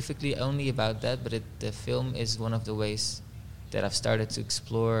specifically only about that, but the film is one of the ways that I've started to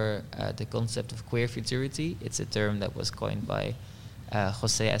explore the concept of queer futurity. It's a term that was coined by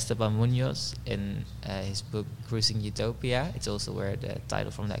José Esteban Munoz in his book Cruising Utopia. It's also where the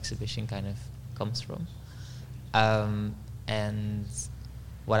title from the exhibition kind of comes from. And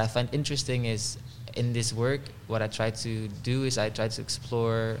what I find interesting is in this work, what I try to do is I try to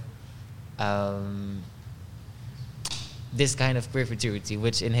explore this kind of queer futurity,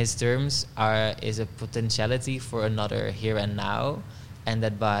 which in his terms is a potentiality for another here and now, and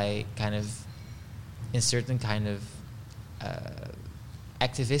that by kind of in certain kind of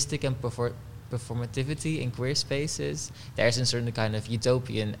activistic and performativity in queer spaces, there's a certain kind of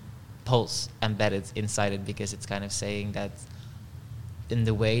utopian pulse embedded inside it, because it's kind of saying that in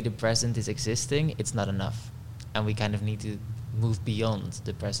the way the present is existing, it's not enough, and we kind of need to move beyond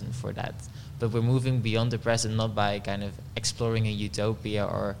the present for that. But we're moving beyond the present not by kind of exploring a utopia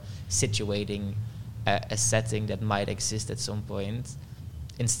or situating a setting that might exist at some point.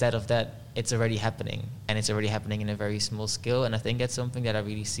 Instead of that, it's already happening, and it's already happening in a very small scale. And I think that's something that I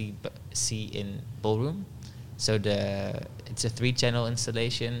really see in ballroom. So it's a 3-channel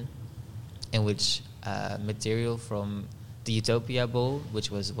installation in which material from the Utopia Ball, which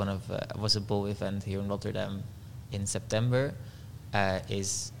was was a ball event here in Rotterdam in September,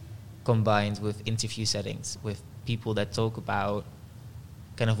 is combined with interview settings with people that talk about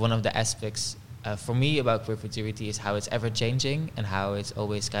kind of one of the aspects for me about queer futurity is how it's ever changing and how it's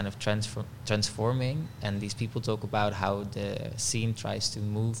always kind of transforming. And these people talk about how the scene tries to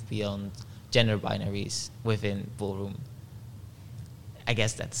move beyond gender binaries within ballroom. I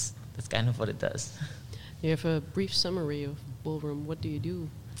guess that's kind of what it does. You have a brief summary of ballroom. What do you do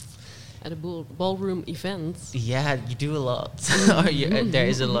at a ballroom event? Yeah, you do a lot. There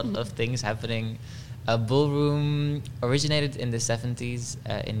is a lot of things happening. Ballroom originated in the 70s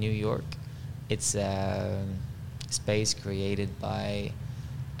in New York. It's a space created by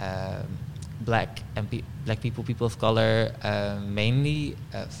black people, people of color, mainly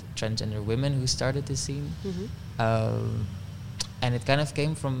transgender women who started the scene. And it kind of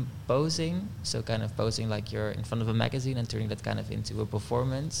came from posing, so kind of posing like you're in front of a magazine and turning that kind of into a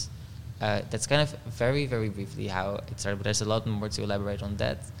performance. That's kind of very, very briefly how it started, but there's a lot more to elaborate on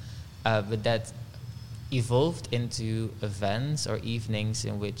that. But that evolved into events or evenings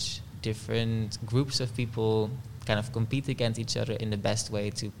in which different groups of people kind of compete against each other in the best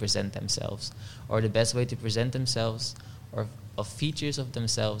way to present themselves, or the best way to present themselves, or of features of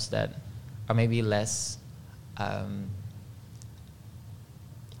themselves that are maybe less,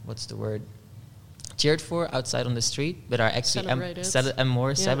 cheered for outside on the street, but are actually celebrated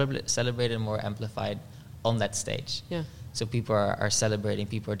and more amplified on that stage. Yeah. So people are celebrating,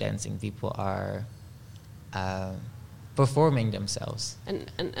 people are dancing, people are performing themselves.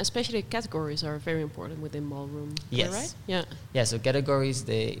 And especially categories are very important within ballroom. Yes. Right? Yeah. Yeah. So categories,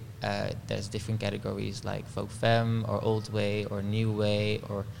 there's different categories like folk femme or old way or new way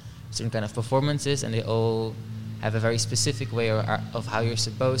or certain kind of performances, and they all have a very specific way of how you're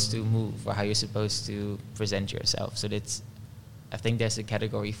supposed to move or how you're supposed to present yourself. So I think there's a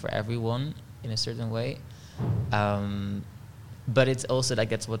category for everyone in a certain way. But it's also like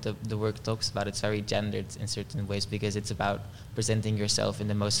that's what the work talks about. It's very gendered in certain ways because it's about presenting yourself in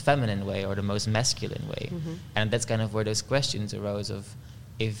the most feminine way or the most masculine way. And that's kind of where those questions arose of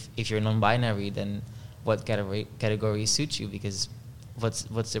if you're non-binary, then what category suits you? Because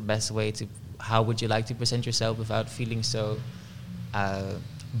what's the best way to, how would you like to present yourself without feeling so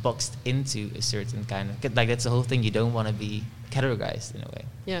boxed into a certain kind of, like that's the whole thing, you don't want to be categorized in a way.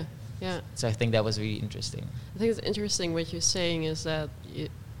 Yeah. Yeah. So I think that was really interesting. I think it's interesting what you're saying is that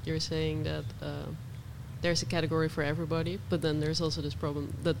you're saying that there's a category for everybody, but then there's also this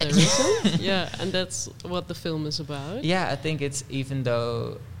problem that there isn't. Yeah, and that's what the film is about. Yeah, I think it's, even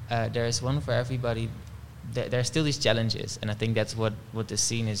though there's one for everybody, there are still these challenges, and I think that's what the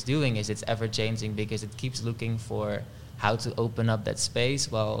scene is doing, is it's ever changing because it keeps looking for how to open up that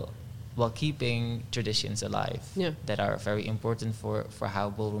space while while keeping traditions alive Yeah. that are very important for how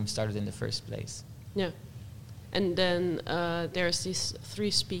ballroom started in the first place. Yeah. And then there's these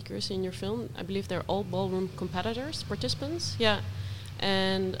 3 speakers in your film. I believe they're all ballroom competitors, participants. Yeah.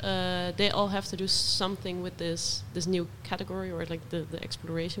 And they all have to do something with this new category, or like the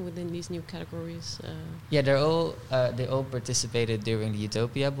exploration within these new categories. Yeah, they all participated during the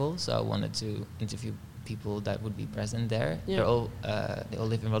Utopia Bowl, so I wanted to interview people that would be present there. Yeah. They all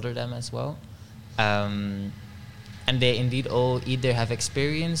live in Rotterdam as well, and they indeed all either have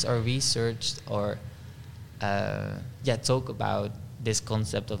experienced or researched or talk about this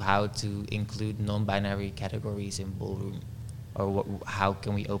concept of how to include non-binary categories in ballroom, or how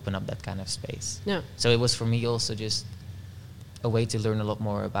can we open up that kind of space. Yeah. So it was for me also just a way to learn a lot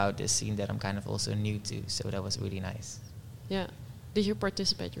more about this scene that I'm kind of also new to. So that was really nice. Yeah. Did you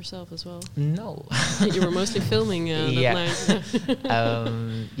participate yourself as well? No. You were mostly filming that night.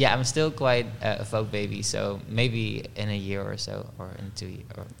 Yeah, I'm still quite a folk baby, so maybe in a year or so, or in 2 years,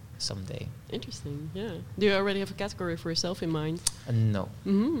 or someday. Interesting, yeah. Do you already have a category for yourself in mind? No.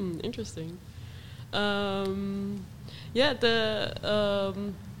 Interesting.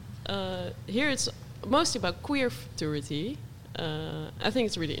 Here it's mostly about queer futurity. I think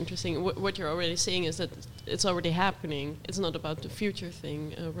it's really interesting. What you're already saying is that it's already happening. It's not about the future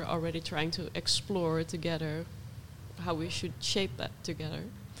thing. We're already trying to explore together how we should shape that together.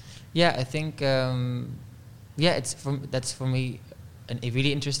 Yeah, I think that's for me a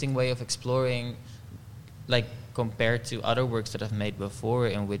really interesting way of exploring, like compared to other works that I've made before,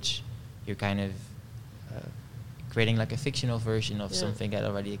 in which you're kind of creating like a fictional version of something that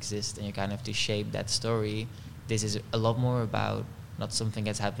already exists, and you kind of have to shape that story. This is a lot more about not something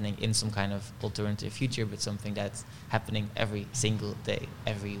that's happening in some kind of alternative future, but something that's happening every single day,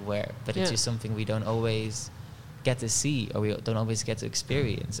 everywhere. But it's just something we don't always get to see, or we don't always get to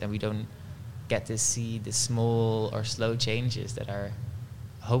experience, and we don't get to see the small or slow changes that are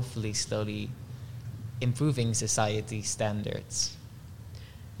hopefully slowly improving society standards.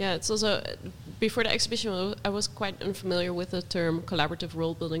 Yeah, it's also, before the exhibition, I was quite unfamiliar with the term collaborative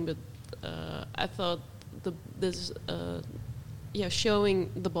world building, but I thought showing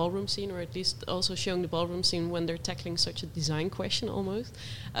the ballroom scene, or at least also showing the ballroom scene when they're tackling such a design question almost,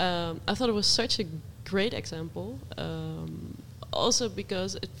 I thought it was such a great example. Also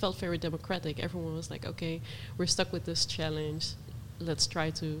because it felt very democratic. Everyone was like, okay, we're stuck with this challenge. Let's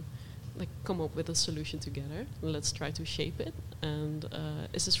try to come up with a solution together. Let's try to shape it. And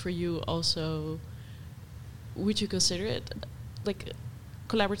is this for you also, would you consider it like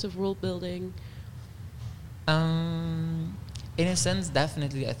collaborative world building? In a sense,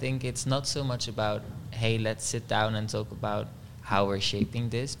 definitely. I think it's not so much about, hey, let's sit down and talk about how we're shaping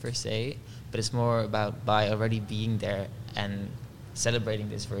this per se, but it's more about by already being there and celebrating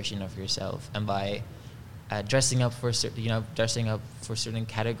this version of yourself, and by dressing up for certain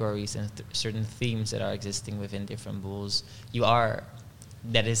categories and certain themes that are existing within different balls.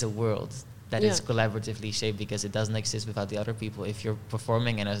 That is a world that is collaboratively shaped, because it doesn't exist without the other people. If you're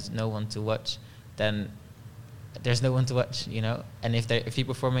performing and there's no one to watch, then there's no one to watch, And if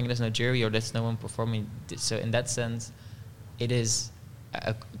you're performing, there's no jury, or there's no one performing. So in that sense, it is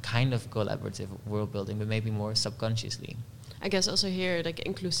a kind of collaborative world building, but maybe more subconsciously. I guess also here, like,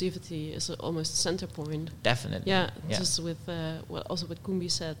 inclusivity is almost a center point. Definitely. Yeah. Just with also what Kumbi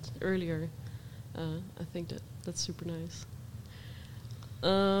said earlier. I think that's super nice.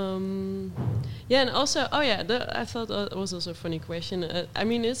 And also, I thought it was also a funny question. I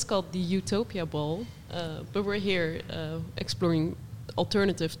mean, it's called the Utopia Ball, but we're here exploring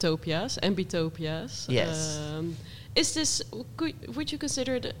alternative topias, ambitopias. Yes. Would you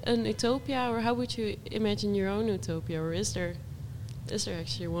consider it an utopia, or how would you imagine your own utopia, or is there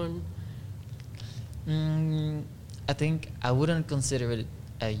actually one? I think I wouldn't consider it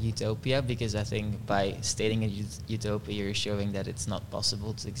a utopia, because I think by stating a utopia, you're showing that it's not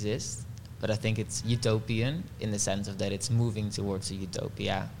possible to exist. But I think it's utopian in the sense of that it's moving towards a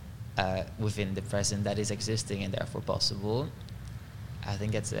utopia within the present that is existing and therefore possible. I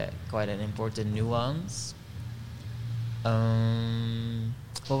think that's quite an important nuance.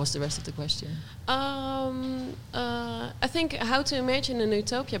 What was the rest of the question? I think how to imagine an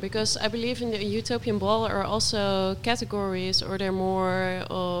utopia, because I believe in the utopian ball are also categories, or they're more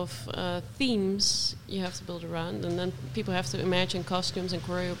of themes you have to build around, and then people have to imagine costumes and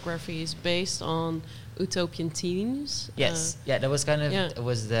choreographies based on utopian themes. Yes, that was kind of it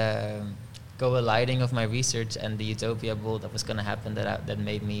was the colliding of my research and the Utopia Ball that was going to happen that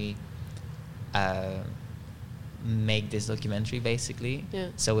made me make this documentary, basically.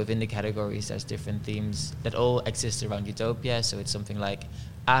 So within the categories, there's different themes that all exist around utopia. So it's something like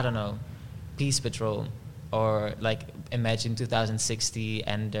I don't know, Peace Patrol, or like imagine 2060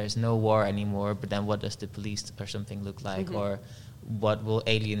 and there's no war anymore, but then what does the police or something look like, or what will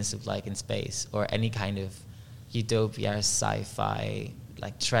aliens look like in space, or any kind of utopia, sci-fi,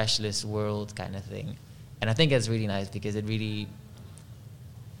 like trashless world kind of thing. And I think that's really nice because it really,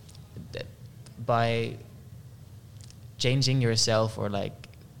 by changing yourself or like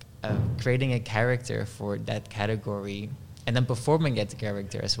creating a character for that category and then performing that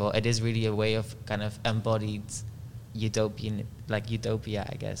character as well, it is really a way of kind of embodied utopia,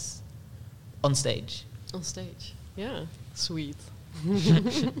 I guess, on stage. On stage, yeah, sweet.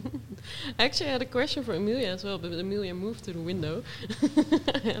 Actually, I had a question for Emilia as well, but Emilia moved to the window.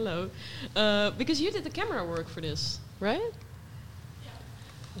 Hello. Because you did the camera work for this, right?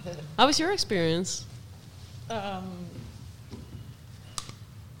 Yeah. How was your experience?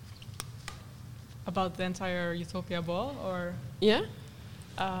 About the entire Utopia Ball, or yeah,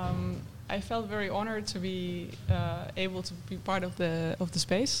 I felt very honored to be able to be part of the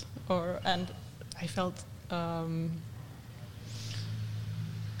space, and I felt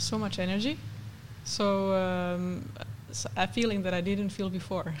so much energy, so a feeling that I didn't feel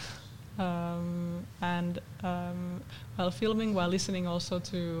before, and while filming, while listening also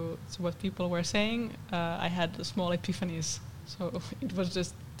to what people were saying, I had small epiphanies. So it was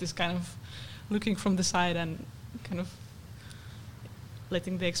just this kind of looking from the side and kind of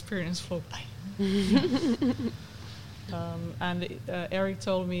letting the experience flow by. And Eric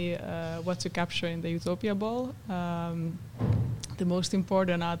told me what to capture in the Utopia Ball. The most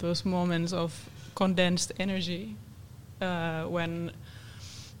important are those moments of condensed energy when...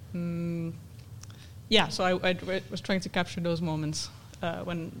 so I was trying to capture those moments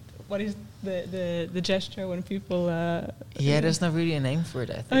when... What is the gesture when people... there's not really a name for it,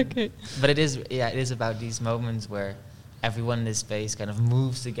 I think. Okay. But it is about these moments where everyone in this space kind of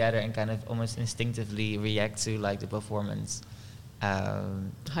moves together and kind of almost instinctively react to like the performance.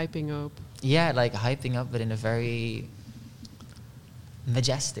 Hyping up. Yeah, like hyping up, but in a very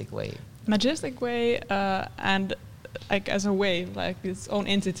majestic way. And like as a wave, like its own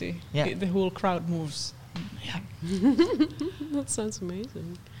entity. Yeah. The whole crowd moves. Yeah. That sounds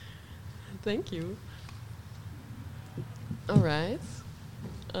amazing. Thank you. All right.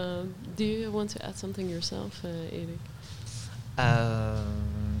 Do you want to add something yourself, Erik?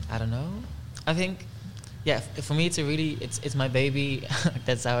 I don't know. I think, for me it's my baby.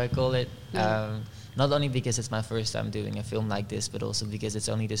 That's how I call it. Yeah. Not only because it's my first time doing a film like this, but also because it's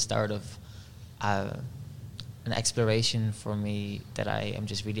only the start of an exploration for me that I am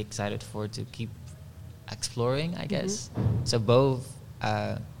just really excited for to keep exploring, I guess. So both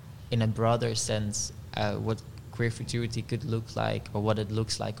in a broader sense, what queer futurity could look like, or what it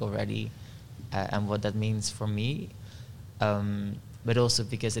looks like already, and what that means for me. But also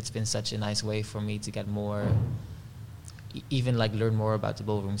because it's been such a nice way for me to get more, even like learn more about the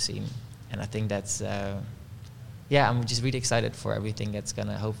ballroom scene. And I think that's, I'm just really excited for everything that's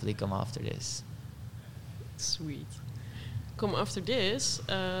gonna hopefully come after this. Sweet. Come after this,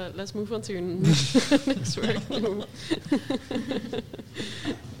 let's move on to your next work.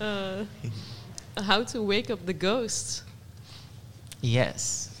 How to Wake Up the Ghosts.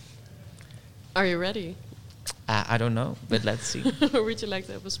 Yes. Are you ready? I don't know, but let's see. Or would you like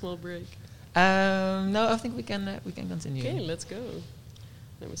to have a small break? No, I think we can continue. Okay, let's go.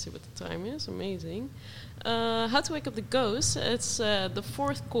 Let me see what the time is. Amazing. How to Wake Up the Ghosts. It's the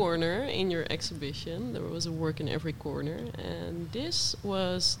fourth corner in your exhibition. There was a work in every corner. And this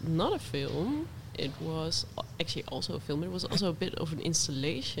was not a film. It was actually also a film. It was also a bit of an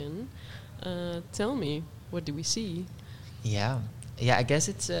installation. Tell me, what do we see? Yeah, I guess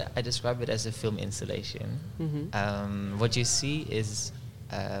it's. I describe it as a film installation. What you see is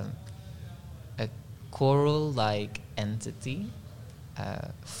a coral-like entity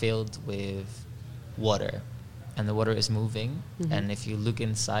filled with water, and the water is moving. And if you look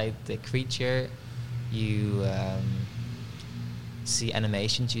inside the creature, you see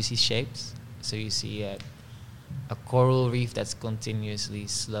animations. You see shapes. So you see a coral reef that's continuously,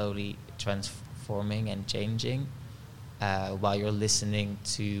 slowly transforming and changing, while you're listening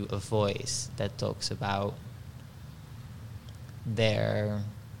to a voice that talks about their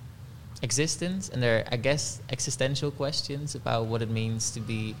existence and their, I guess, existential questions about what it means to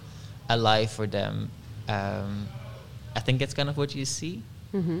be alive for them. I think that's kind of what you see.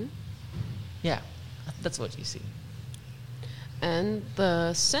 Yeah, that's what you see. And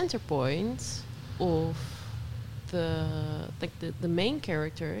the center point of the main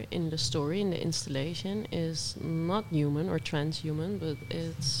character in the story, in the installation, is not human or transhuman, but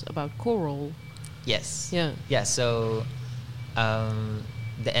it's about coral. Yes. Yeah. Yeah. So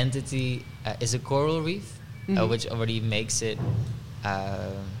the entity is a coral reef, which already makes it a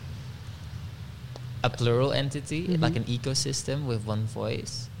plural entity, like an ecosystem with one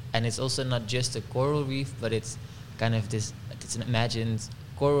voice. And it's also not just a coral reef, but it's kind of it's an imagined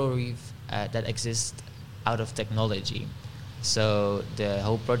coral reef that exists out of technology. So the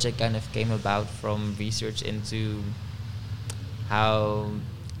whole project kind of came about from research into how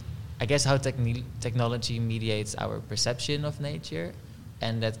technology mediates our perception of nature,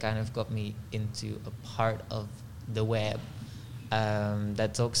 and that kind of got me into a part of the web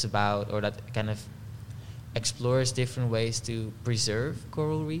that talks about, or that kind of explores different ways to preserve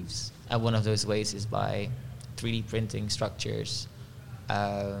coral reefs. And one of those ways is by 3D printing structures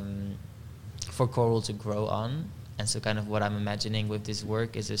for coral to grow on. And so kind of what I'm imagining with this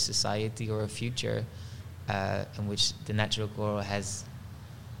work is a society or a future in which the natural coral has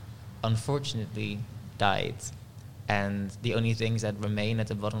unfortunately died. And the only things that remain at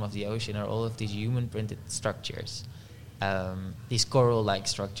the bottom of the ocean are all of these human printed structures, these coral-like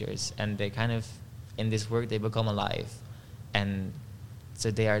structures. And they kind of, in this work, they become alive. And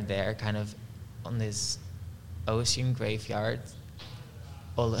so they are there kind of on this ocean graveyard.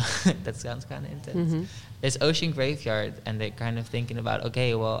 That sounds kind of intense. This ocean graveyard, and they're kind of thinking about,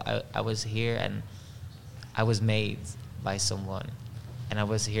 okay, well, I was here and I was made by someone, and I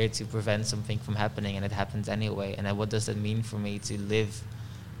was here to prevent something from happening, and it happens anyway. And what does that mean for me to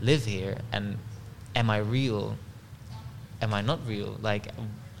live here? And am I real? Am I not real? Like,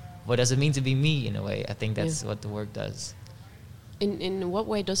 what does it mean to be me in a way? I think that's what the work does. In what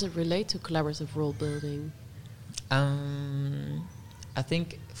way does it relate to collaborative world building? I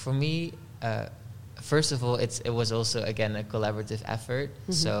think for me, first of all, it was also, again, a collaborative effort.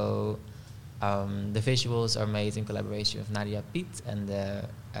 So the visuals are made in collaboration with Nadia Piet, and the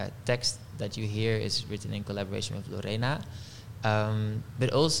text that you hear is written in collaboration with Lorena.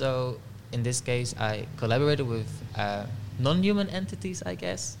 But also, in this case, I collaborated with non-human entities, I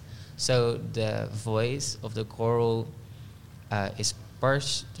guess. So the voice of the coral is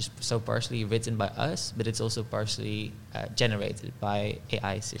partially written by us, but it's also partially generated by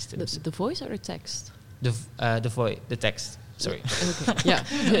AI systems. The voice or the text? The text. Sorry. Okay. Yeah,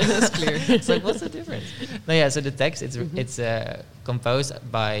 that's clear. It's like, what's the difference? No, yeah. So the text, it's composed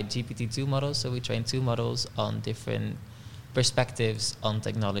by GPT-2 models. So we train 2 models on different perspectives on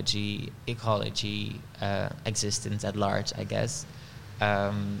technology, ecology, existence at large, I guess.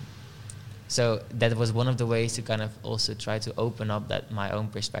 So that was one of the ways to kind of also try to open up my own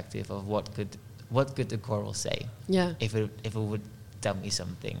perspective of what could the coral say? Yeah. If it would tell me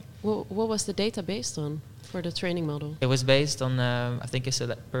something. What was the data based on for the training model? It was based on I think so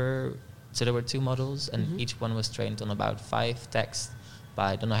there were 2 models, and each one was trained on about 5 texts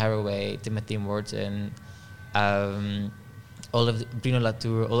by Donna Haraway, Timothy Morton, Bruno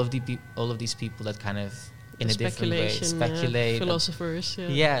Latour, all of these people that kind of in a different way speculate, philosophers,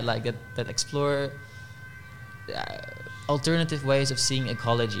 like that explore alternative ways of seeing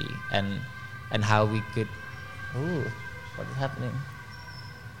ecology and how we could. Ooh, what is happening?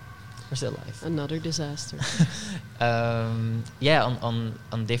 We're still alive. Another disaster. On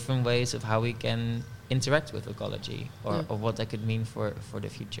different ways of how we can interact with ecology, or what that could mean for the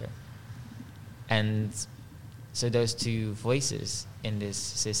future. And so those 2 voices in this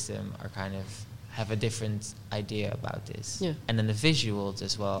system are kind of have a different idea about this. Yeah. And then the visuals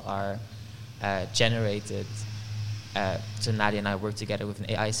as well are generated. So Nadia and I work together with an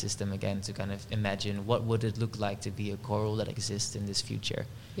AI system again to kind of imagine what would it look like to be a coral that exists in this future.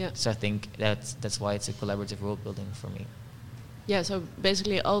 Yeah. So I think that's why it's a collaborative world building for me. Yeah. So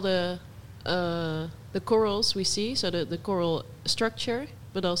basically, all the corals we see, so the coral structure,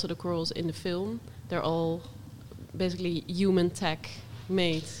 but also the corals in the film, they're all basically human tech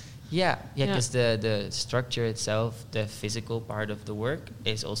made. Yeah, because the structure itself, the physical part of the work,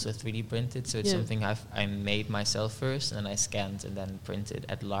 is also 3D printed. So it's something I made myself first, and then I scanned and then printed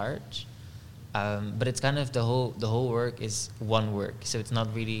at large. But it's kind of the whole work is one work. So it's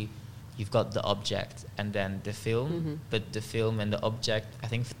not really, you've got the object and then the film, but the film and the object, I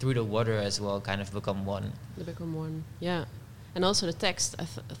think through the water as well, kind of become one. They become one, yeah. And also the text, I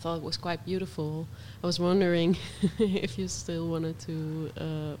thought was quite beautiful. I was wondering if you still wanted to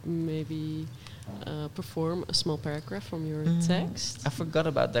maybe perform a small paragraph from your text. I forgot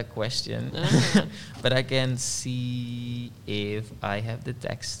about that question, but I can see if I have the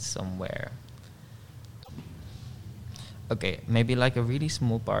text somewhere. Okay, maybe like a really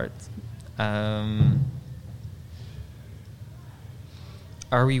small part.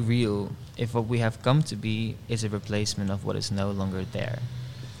 Are we real if what we have come to be is a replacement of what is no longer there?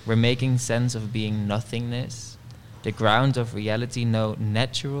 We're making sense of being nothingness, the ground of reality, no,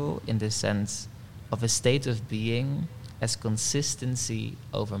 natural in the sense of a state of being as consistency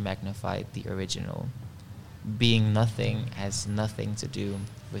over magnified the original. Being nothing has nothing to do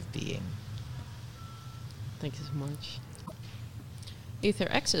with being. Thank you so much. Ether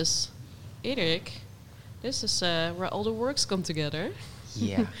Access. Erik, this is where all the works come together.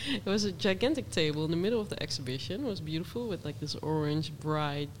 Yeah. It was a gigantic table in the middle of the exhibition. It was beautiful with like this orange,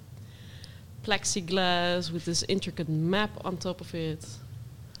 bright plexiglass with this intricate map on top of it.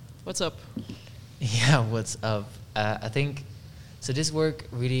 What's up? Yeah, what's up? I think, so this work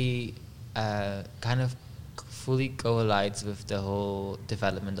really kind of fully coalesces with the whole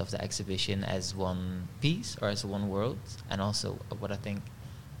development of the exhibition as one piece or as one world. And also what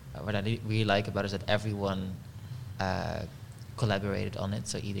I really like about it is that everyone collaborated on it,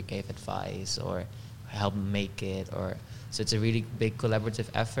 so either gave advice or helped make it, or so it's a really big collaborative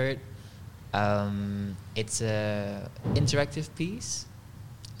effort. It's a interactive piece,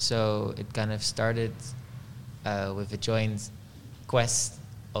 so it kind of started with a joint quest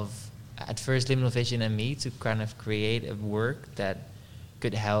of, at first, Liminal Vision and me to kind of create a work that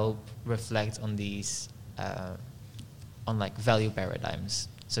could help reflect on these on like value paradigms.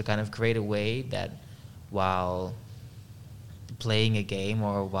 So kind of create a way that while playing a game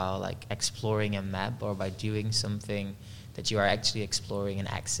or while like exploring a map or by doing something, that you are actually exploring an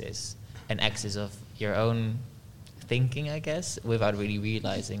axis of your own thinking, I guess, without really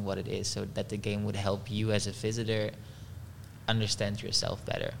realizing what it is, so that the game would help you as a visitor understand yourself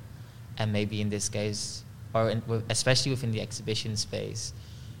better. And maybe in this case, or especially within the exhibition space,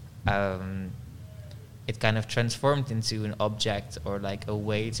 it kind of transformed into an object or like a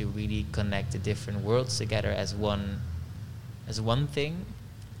way to really connect the different worlds together as one thing.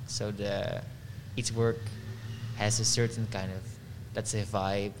 So each work has a certain kind of, let's say,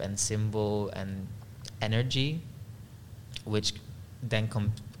 vibe and symbol and energy, which then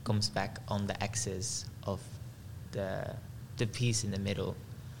comes back on the axis of the piece in the middle.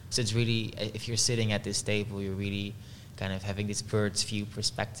 So it's really, if you're sitting at this table, you're really kind of having this bird's view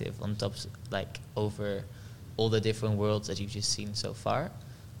perspective on top, like over all the different worlds that you've just seen so far.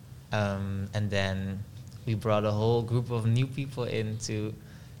 And then we brought a whole group of new people in to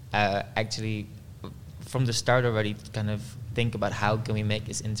actually, from the start already, kind of think about how can we make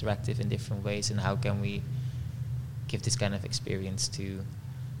this interactive in different ways, and how can we give this kind of experience to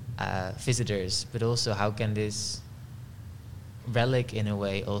visitors, but also how can this relic in a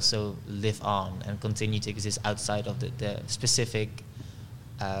way also live on and continue to exist outside of the specific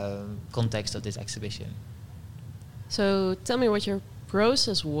context of this exhibition. So tell me what your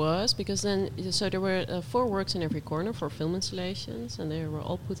process was, because then, so there were 4 works in every corner, 4 film installations, and they were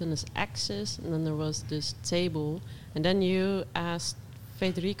all put in this axis, and then there was this table, and then you asked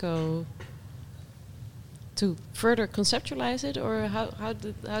Federico to further conceptualize it, or how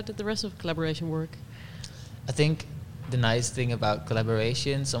did the rest of the collaboration work? I think the nice thing about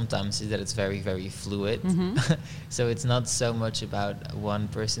collaboration sometimes is that it's very, very fluid. Mm-hmm. So it's not so much about one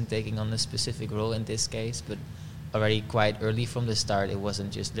person taking on a specific role in this case, but already quite early from the start, it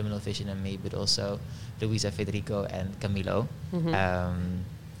wasn't just Liminal Vision and me, but also Luisa, Federico, and Camilo. Mm-hmm.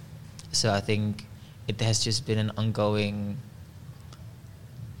 So I think it has just been an ongoing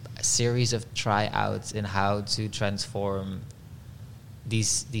series of tryouts in how to transform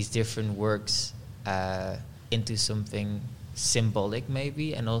these different works into something symbolic,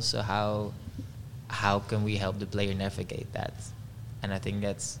 maybe, and also how can we help the player navigate that. And I think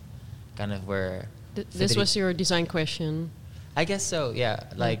that's kind of where this was your design question. I guess so, yeah.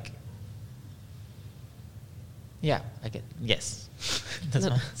 Like, yeah, I get, yes. That's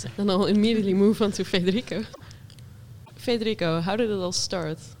my answer. Then I'll immediately move on to Federico. Federico, how did it all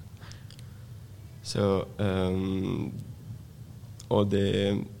start? So, all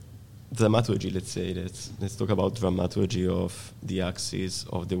the dramaturgy, let's say, let's talk about dramaturgy of the axis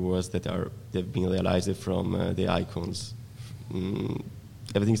of the words they've been realized from the icons.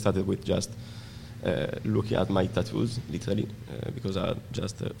 Everything started with just looking at my tattoos, literally, because I are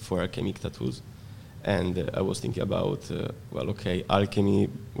just 4 alchemic tattoos. And I was thinking about, alchemy,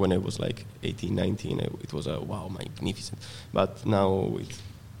 when I was like 18, 19, it was wow, magnificent. But now with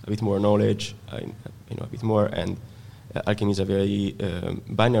a bit more knowledge, I know a bit more, and alchemy is a very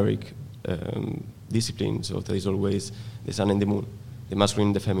binary discipline, so there is always the sun and the moon, the masculine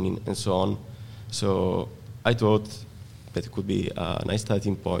and the feminine, and so on. So I thought that it could be a nice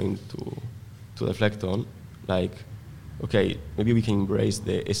starting point to reflect on, like, okay, maybe we can embrace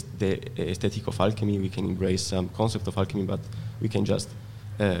the aesthetic of alchemy, we can embrace some concept of alchemy, but we can just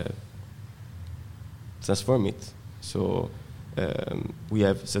transform it. So we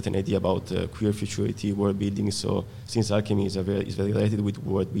have certain idea about queer futurity, world building. So since alchemy is very related with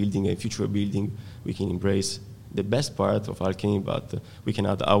world building and future building, we can embrace the best part of alchemy, but we can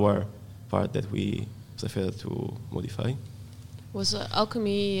add our part that we prefer to modify. Was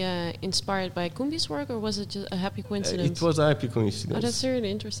alchemy inspired by Kumbi's work, or was it just a happy coincidence? It was a happy coincidence. Oh, that's really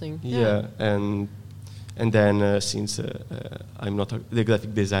interesting. Yeah, and then since I'm not the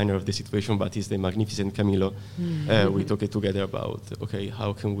graphic designer of the situation, but it's the magnificent Camilo, we talked together about, okay,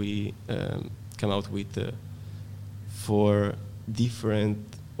 how can we come out with 4 different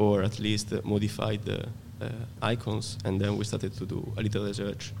or at least modified icons, and then we started to do a little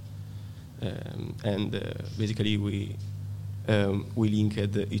research. And basically we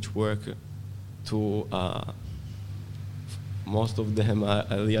linked each work to most of them are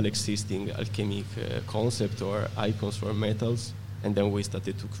a real existing alchemic concept or icons for metals, and then we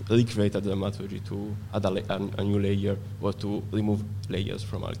started to recreate a dramaturgy to add a new layer or to remove layers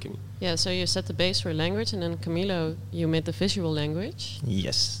from alchemy. Yeah, so you set the base for language, and then Camilo, you made the visual language.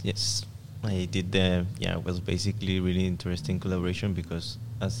 Yes. I did it was basically really interesting collaboration because,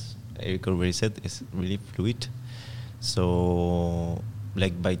 as Eric already said, it's really fluid. So,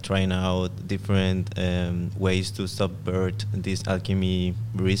 like by trying out different ways to subvert these alchemy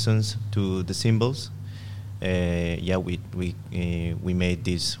reasons to the symbols, we made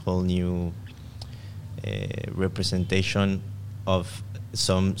this whole new representation of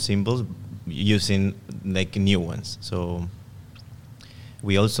some symbols using like new ones. So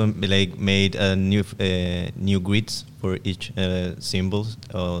we also made a new grids for each symbols.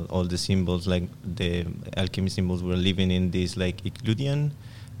 All the symbols, like the alchemy symbols, were living in this like Euclidean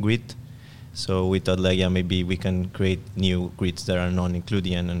grid. So we thought maybe we can create new grids that are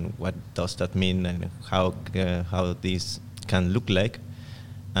non-Euclidean, and what does that mean, and how this can look like.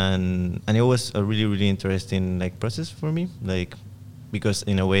 And it was a really interesting process for me, because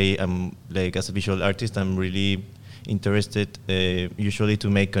in a way I'm as a visual artist, I'm really interested usually to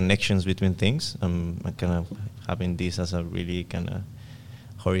make connections between things. I'm kind of having this as a really kind of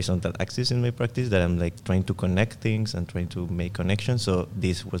horizontal axis in my practice, that I'm trying to connect things and trying to make connections. So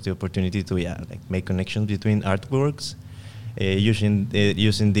this was the opportunity to make connections between artworks, using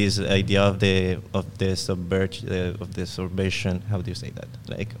this idea of the subversion. How do you say that?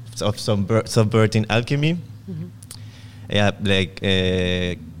 Of subverting alchemy. Mm-hmm.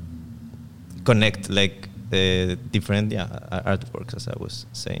 Connect different artworks, as I was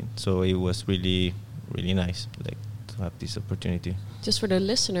saying. So it was really nice to have this opportunity. Just for the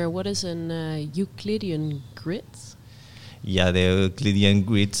listener, what is an Euclidean grid? Yeah, the Euclidean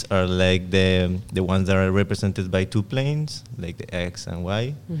grids are the ones that are represented by 2 planes, like the X and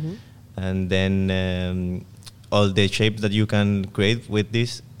Y. Mm-hmm. And then all the shapes that you can create with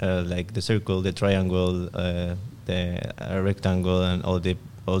this, like the circle, the triangle, the rectangle, and all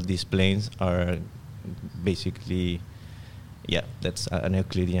these planes are basically, that's an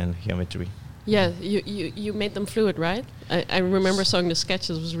Euclidean geometry. Yeah, you made them fluid, right? I remember seeing the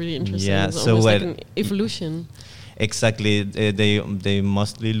sketches. It was really interesting. Yeah, it was so almost like an evolution. Exactly, they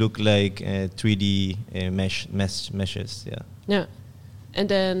mostly look like 3D meshes. Yeah. Yeah. And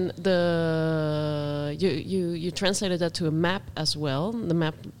then you translated that to a map as well. The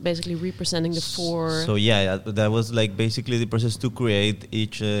map basically representing the 4. So that was basically the process to create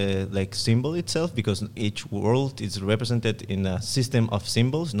each symbol itself, because each world is represented in a system of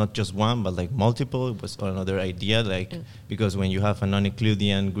symbols, not just one, but multiple. It was another idea, because when you have a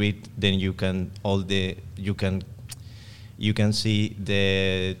non-Euclidean grid, then you can see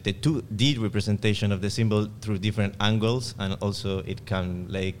the 2D representation of the symbol through different angles, and also it can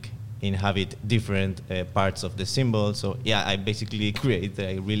inhabit different parts of the symbol. So I basically create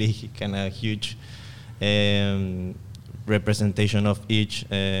a really kind of huge representation of each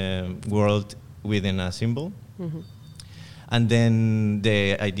world within a symbol. Mm-hmm. And then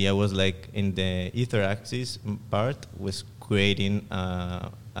the idea was in the ether axis part was creating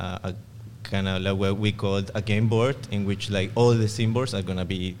a kind of what we called a game board, in which all the symbols are gonna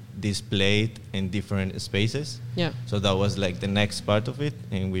be displayed in different spaces. Yeah. So that was the next part of it,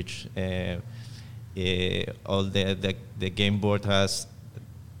 in which all the game board has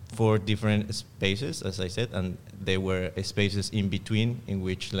 4 different spaces, as I said, and there were spaces in between in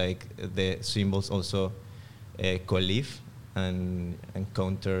which the symbols also collive and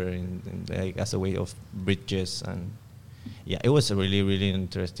counter as a way of bridges. And it was a really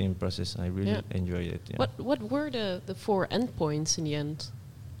interesting process. I really enjoyed it. Yeah. What were the 4 endpoints in the end?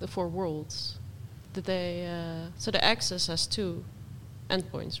 The 4 worlds? Did they? So the axis has 2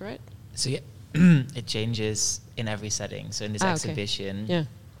 endpoints, right? So it changes in every setting. So in this exhibition,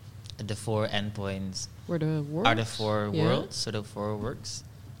 the 4 endpoints Were the words? are the 4 Yeah. worlds, so the 4 works,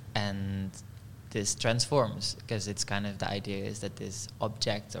 and this transforms, because it's kind of the idea is that this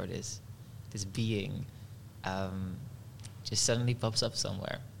object or this being just suddenly pops up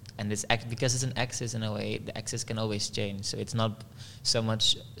somewhere, and this because it's an axis in a way, the axis can always change. So it's not so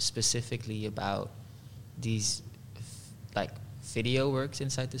much specifically about these like video works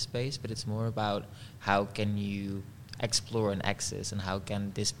inside the space, but it's more about how can you explore an axis and how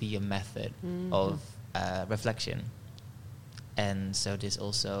can this be a method of reflection. And so this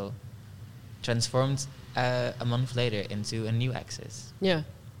also transformed a month later into a new axis.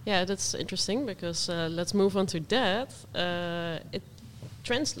 Yeah, that's interesting, because let's move on to that. It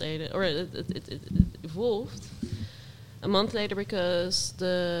translated, or it evolved a month later, because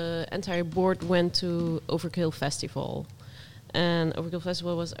the entire board went to Overkill Festival. And Overkill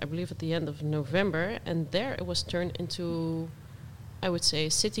Festival was, I believe, at the end of November, and there it was turned into, I would say,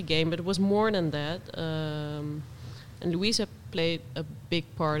 a city game, but it was more than that. And Louisa played a big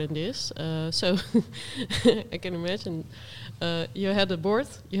part in this, so I can imagine. You had a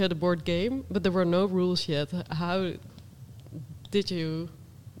board game, but there were no rules yet. How did you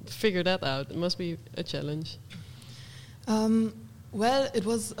figure that out? It must be a challenge. Well, it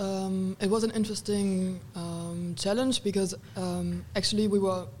was an interesting challenge, because actually we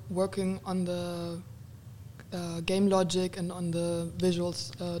were working on the game logic and on the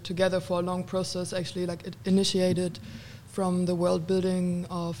visuals together for a long process. Actually, like it initiated from the world building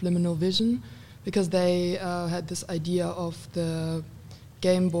of Liminal Vision, because they had this idea of the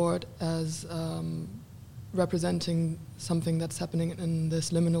game board as representing something that's happening in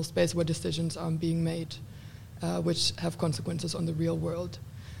this liminal space where decisions are being made, which have consequences on the real world.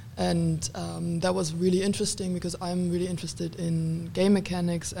 And that was really interesting, because I'm really interested in game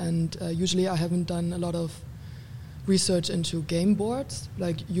mechanics, and usually I haven't done a lot of research into game boards.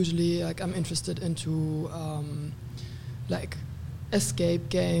 Like usually, like I'm interested into like escape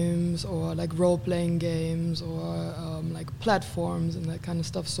games or like role-playing games or like platforms and that kind of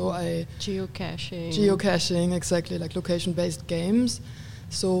stuff. So geocaching, exactly, like location-based games.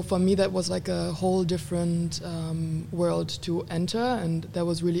 So for me, that was like a whole different world to enter, and that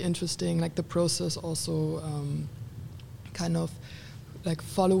was really interesting. Like the process also kind of like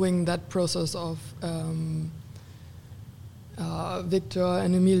following that process of Victor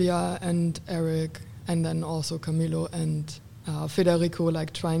and Emilia and Eric, and then also Camilo and Federico,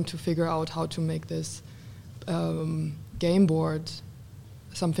 like trying to figure out how to make this game board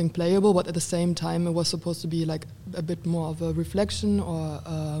something playable, but at the same time it was supposed to be like a bit more of a reflection or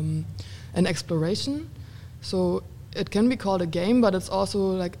an exploration. So it can be called a game, but it's also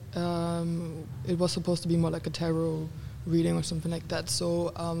like it was supposed to be more like a tarot reading or something like that.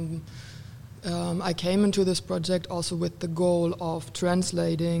 So I came into this project also with the goal of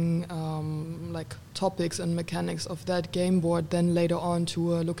translating like topics and mechanics of that game board then later on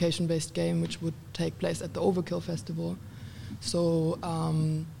to a location-based game which would take place at the Overkill Festival. So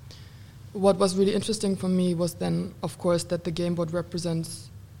what was really interesting for me was then, of course, that the game board represents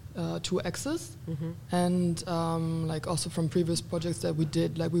 2 axes, and like also from previous projects that we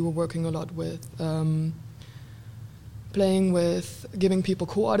did, like we were working a lot with playing with giving people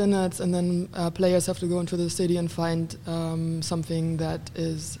coordinates, and then players have to go into the city and find something that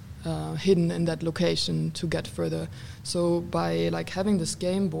is hidden in that location to get further. So by like having this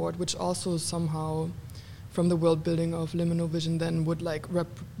game board, which also somehow from the world building of Liminal Vision then would like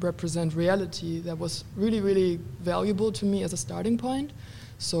represent reality, that was really, really valuable to me as a starting point.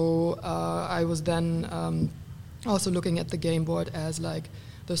 So I was then also looking at the game board as like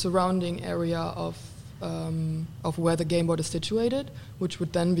the surrounding area of where the game board is situated, which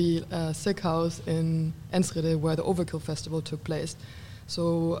would then be a sick house in Enschede where the Overkill Festival took place.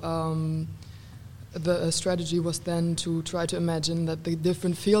 So the strategy was then to try to imagine that the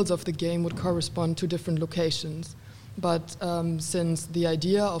different fields of the game would correspond to different locations. But since the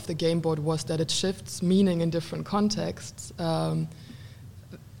idea of the game board was that it shifts meaning in different contexts,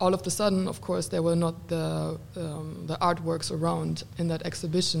 all of a sudden, of course, there were not the artworks around in that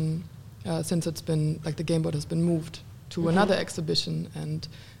exhibition, since it's been, like the game board has been moved to another exhibition, and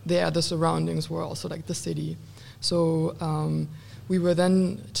there the surroundings were also like the city. So we were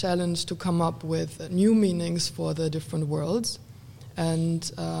then challenged to come up with new meanings for the different worlds. And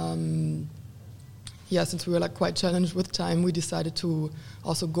since we were like quite challenged with time, we decided to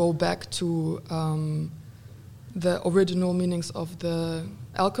also go back to the original meanings of the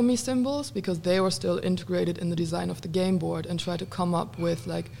alchemy symbols, because they were still integrated in the design of the game board, and try to come up with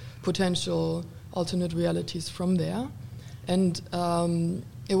like potential alternate realities from there. And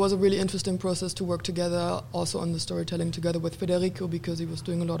it was a really interesting process to work together, also on the storytelling together with Federico, because he was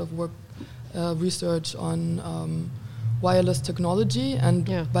doing a lot of work, research on wireless technology, and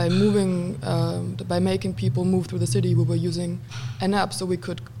by making people move through the city, we were using an app so we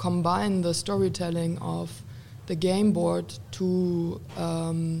could combine the storytelling of the game board to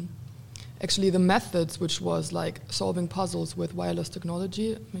actually the methods, which was like solving puzzles with wireless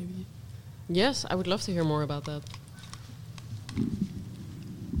technology, maybe. Yes, I would love to hear more about that.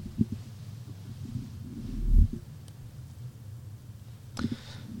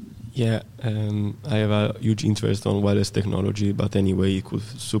 Yeah, I have a huge interest on wireless technology, but anyway, it could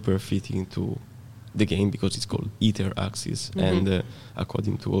super fit into the game because it's called Ether Axis, and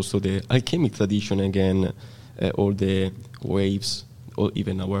according to also the alchemic tradition, again, all the waves, or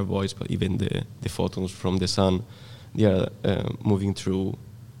even our voice, but even the photons from the sun, they are moving through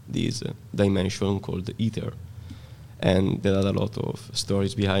this dimension called ether, and there are a lot of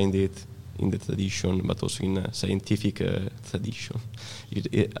stories behind it in the tradition, but also in a scientific tradition,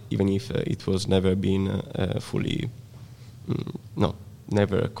 even if it was never been fully,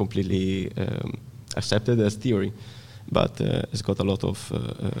 never completely accepted as theory, but it's got a lot of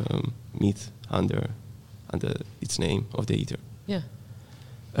myth under its name of the ether. Yeah.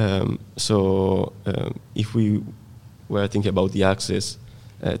 So if we were thinking about the axis,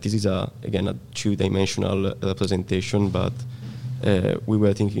 this is again a two-dimensional representation, but we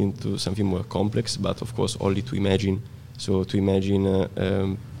were thinking into something more complex, but of course only to imagine. So to imagine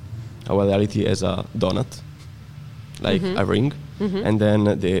our reality as a donut, like a ring, and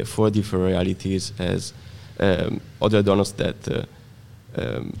then the four different realities as other donuts that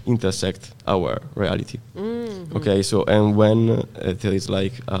intersect our reality. Okay, so and when there is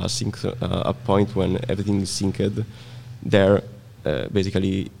like a point when everything is synced, there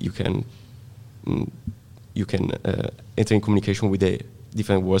basically you can enter in communication with the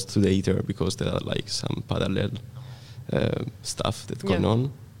different worlds through the ether, because there are like some parallel stuff that's going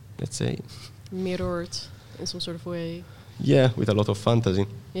on, let's say. Mirrored in some sort of way. Yeah, with a lot of fantasy.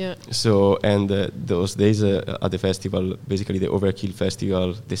 Yeah. So, and those days at the festival, basically the Overkill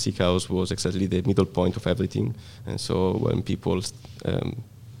Festival, the Sick House was exactly the middle point of everything. And so when people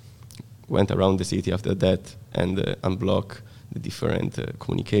went around the city after that and unblock the different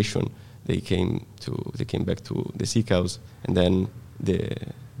communication, they came back to the Sick House, and then the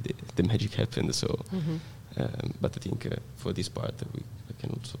magic happened. So, but I think for this part I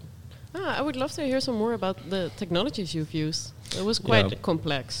can also. I would love to hear some more about the technologies you've used. It was quite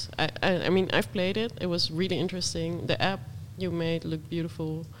complex. I mean, I've played it. It was really interesting. The app you made looked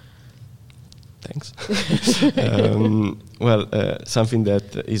beautiful. Thanks. Something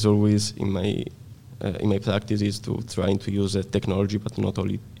that is always in my practice is to trying to use technology, but not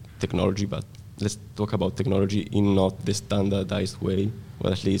only technology, but let's talk about technology in not the standardized way,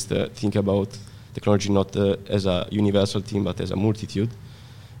 or at least think about technology not as a universal thing, but as a multitude.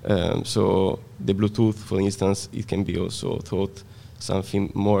 So the Bluetooth, for instance, it can be also thought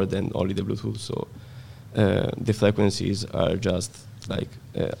something more than only the Bluetooth. So the frequencies are just like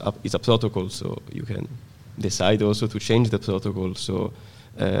it's a protocol, so you can decide also to change the protocol. So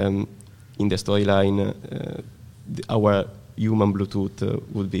in the storyline, our human Bluetooth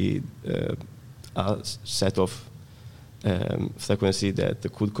would be a set of frequency that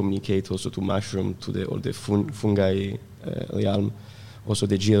could communicate also to mushroom, to all the fungi realm. Also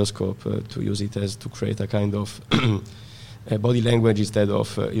the gyroscope, to use it as to create a kind of body language instead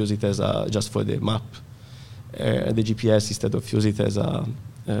of use it as just for the map. The GPS instead of use it as a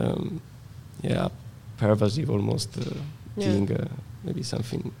pervasive almost thing, maybe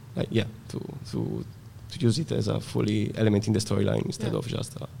something like to use it as a fully element in the storyline instead of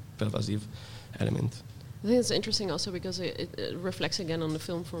just a pervasive element. I think it's interesting also because it reflects again on the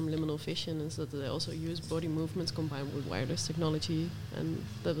film form Liminal Vision, is that they also use body movements combined with wireless technology, and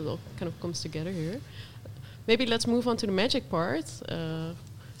that it all kind of comes together here. Maybe let's move on to the magic part.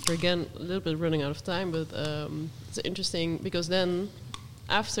 We're again a little bit running out of time, but it's interesting because then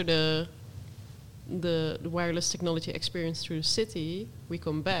after the wireless technology experience through the city, we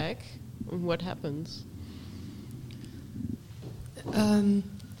come back, and what happens?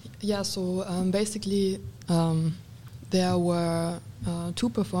 Basically, there were two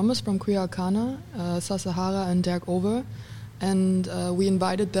performers from Queer Arcana, Sasahara and Derek Over, and we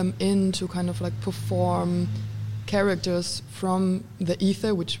invited them in to kind of like perform characters from the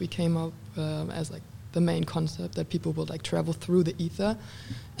ether, which we came up as like the main concept, that people would like travel through the ether.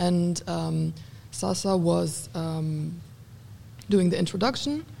 And Sasa was doing the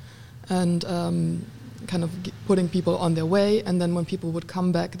introduction and kind of putting people on their way, and then when people would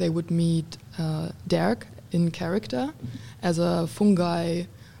come back, they would meet Derek in character as a fungi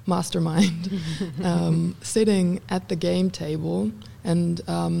mastermind sitting at the game table. And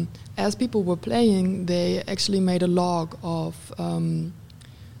as people were playing, they actually made a log of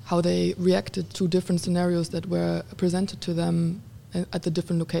how they reacted to different scenarios that were presented to them at the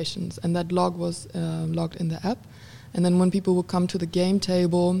different locations. And that log was logged in the app. And then when people would come to the game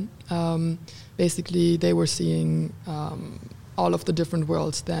table, basically they were seeing all of the different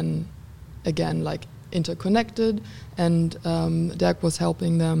worlds then again, like interconnected. And Dirk was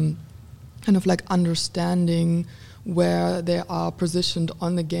helping them kind of like understanding where they are positioned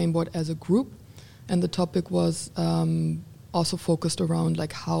on the game board as a group. And the topic was also focused around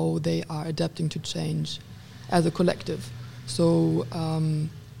like how they are adapting to change as a collective. So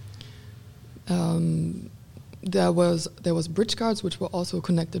there was bridge cards which were also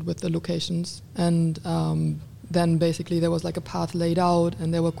connected with the locations, and then basically there was like a path laid out,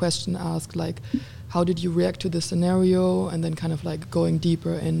 and there were questions asked like, how did you react to this scenario, and then kind of like going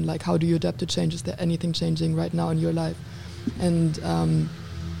deeper in like how do you adapt to change? Is there anything changing right now in your life? And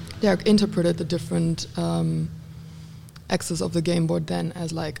Dirk interpreted the different axes of the game board then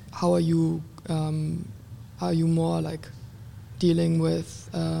as like, how are you more like dealing with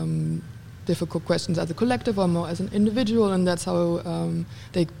difficult questions as a collective or more as an individual, and that's how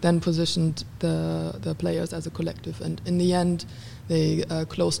they then positioned the players as a collective. And in the end, they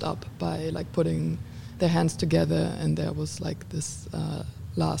closed up by like putting their hands together, and there was like this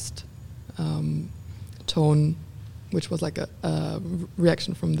last tone, which was like a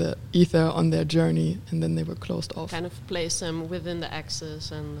reaction from the ether on their journey, and then they were closed off. Kind of place them within the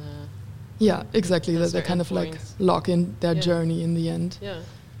axis and. Yeah, exactly. That they kind of like lock in their journey in the end. Yeah.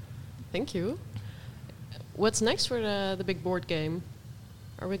 Thank you. What's next for the big board game?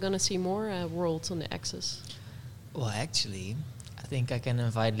 Are we going to see more worlds on the axis? Well, actually, I think I can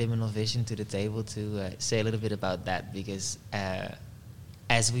invite Liminal Vision to the table to say a little bit about that, because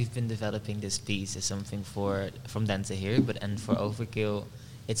as we've been developing this piece, is something from then to here, and for Overkill,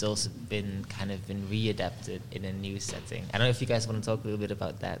 it's also been readapted in a new setting. I don't know if you guys want to talk a little bit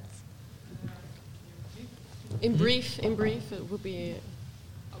about that. In brief, it would be.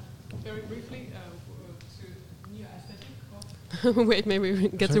 Very briefly, to new aesthetic. Wait, maybe we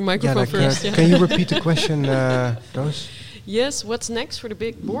get your microphone first. Can you repeat the question, Roos? Yes, what's next for the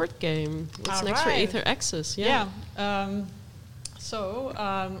big board game? What's next for Aether Access? Yeah. So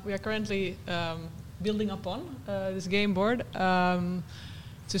we are currently building upon this game board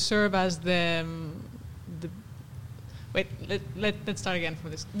to serve as the. Wait, let's start again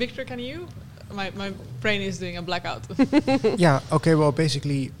from this. Victor, can you? My brain is doing a blackout. Yeah, okay, well,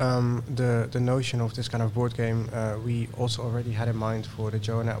 basically, the notion of this kind of board game, we also already had in mind for the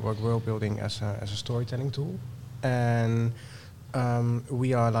Joa Network world building as a storytelling tool. And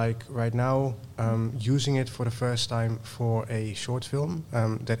we are, like, right now using it for the first time for a short film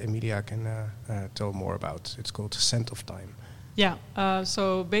that Emilia can tell more about. It's called Scent of Time. Yeah,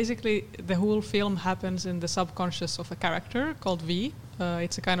 so basically the whole film happens in the subconscious of a character called V.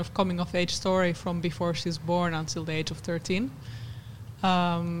 It's a kind of coming-of-age story from before she's born until the age of 13.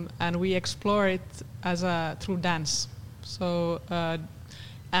 And we explore it through dance. So,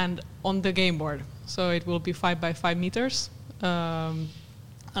 and on the game board. So it will be 5 by 5 meters. And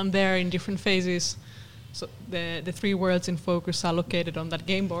there in different phases, so the 3 worlds in focus are located on that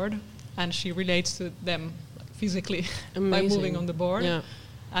game board, and she relates to them physically by moving on the board. Yeah.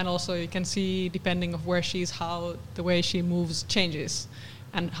 And also you can see, depending of where she is, how the way she moves changes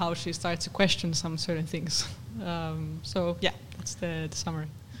and how she starts to question some certain things. So yeah, that's the summary.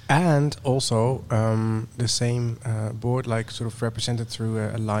 And also the same board, like sort of represented through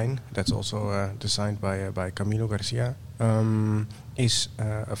a line that's also designed by Camilo Garcia, is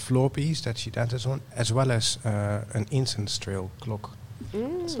a floor piece that she dances on, as well as an incense trail clock.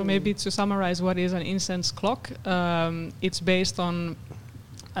 So maybe to summarize what is an incense clock, it's based on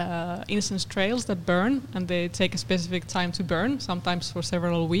incense trails that burn, and they take a specific time to burn, sometimes for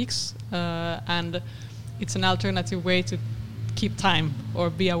several weeks, and it's an alternative way to keep time or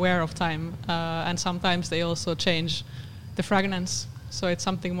be aware of time, and sometimes they also change the fragrance, so it's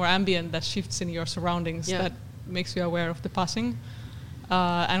something more ambient that shifts in your surroundings that makes you aware of the passing,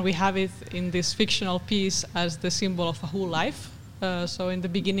 and we have it in this fictional piece as the symbol of a whole life. So in the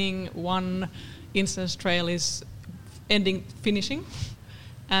beginning, one incense trail is finishing,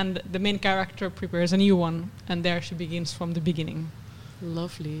 and the main character prepares a new one, and there she begins from the beginning.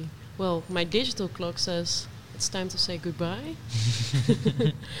 Lovely. Well, my digital clock says it's time to say goodbye.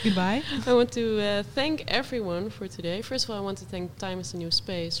 Goodbye. I want to thank everyone for today. First of all, I want to thank Time is a New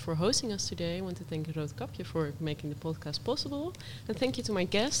Space for hosting us today. I want to thank Roodkapje for making the podcast possible. And thank you to my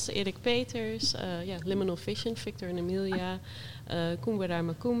guests, Erik Peters, Liminal Vision, Victor and Emilia, Kumbera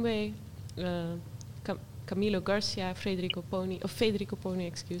Makumbe, Camilo Garcia, Federico Poni,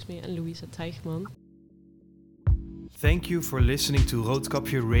 and Louisa Teichmann. Thank you for listening to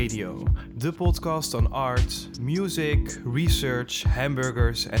Roodkapje Radio, the podcast on art, music, research,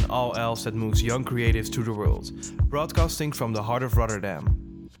 hamburgers, and all else that moves young creatives through the world, broadcasting from the heart of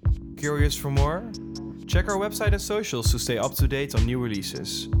Rotterdam. Curious for more? Check our website and socials to stay up to date on new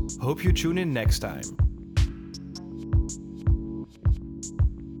releases. Hope you tune in next time.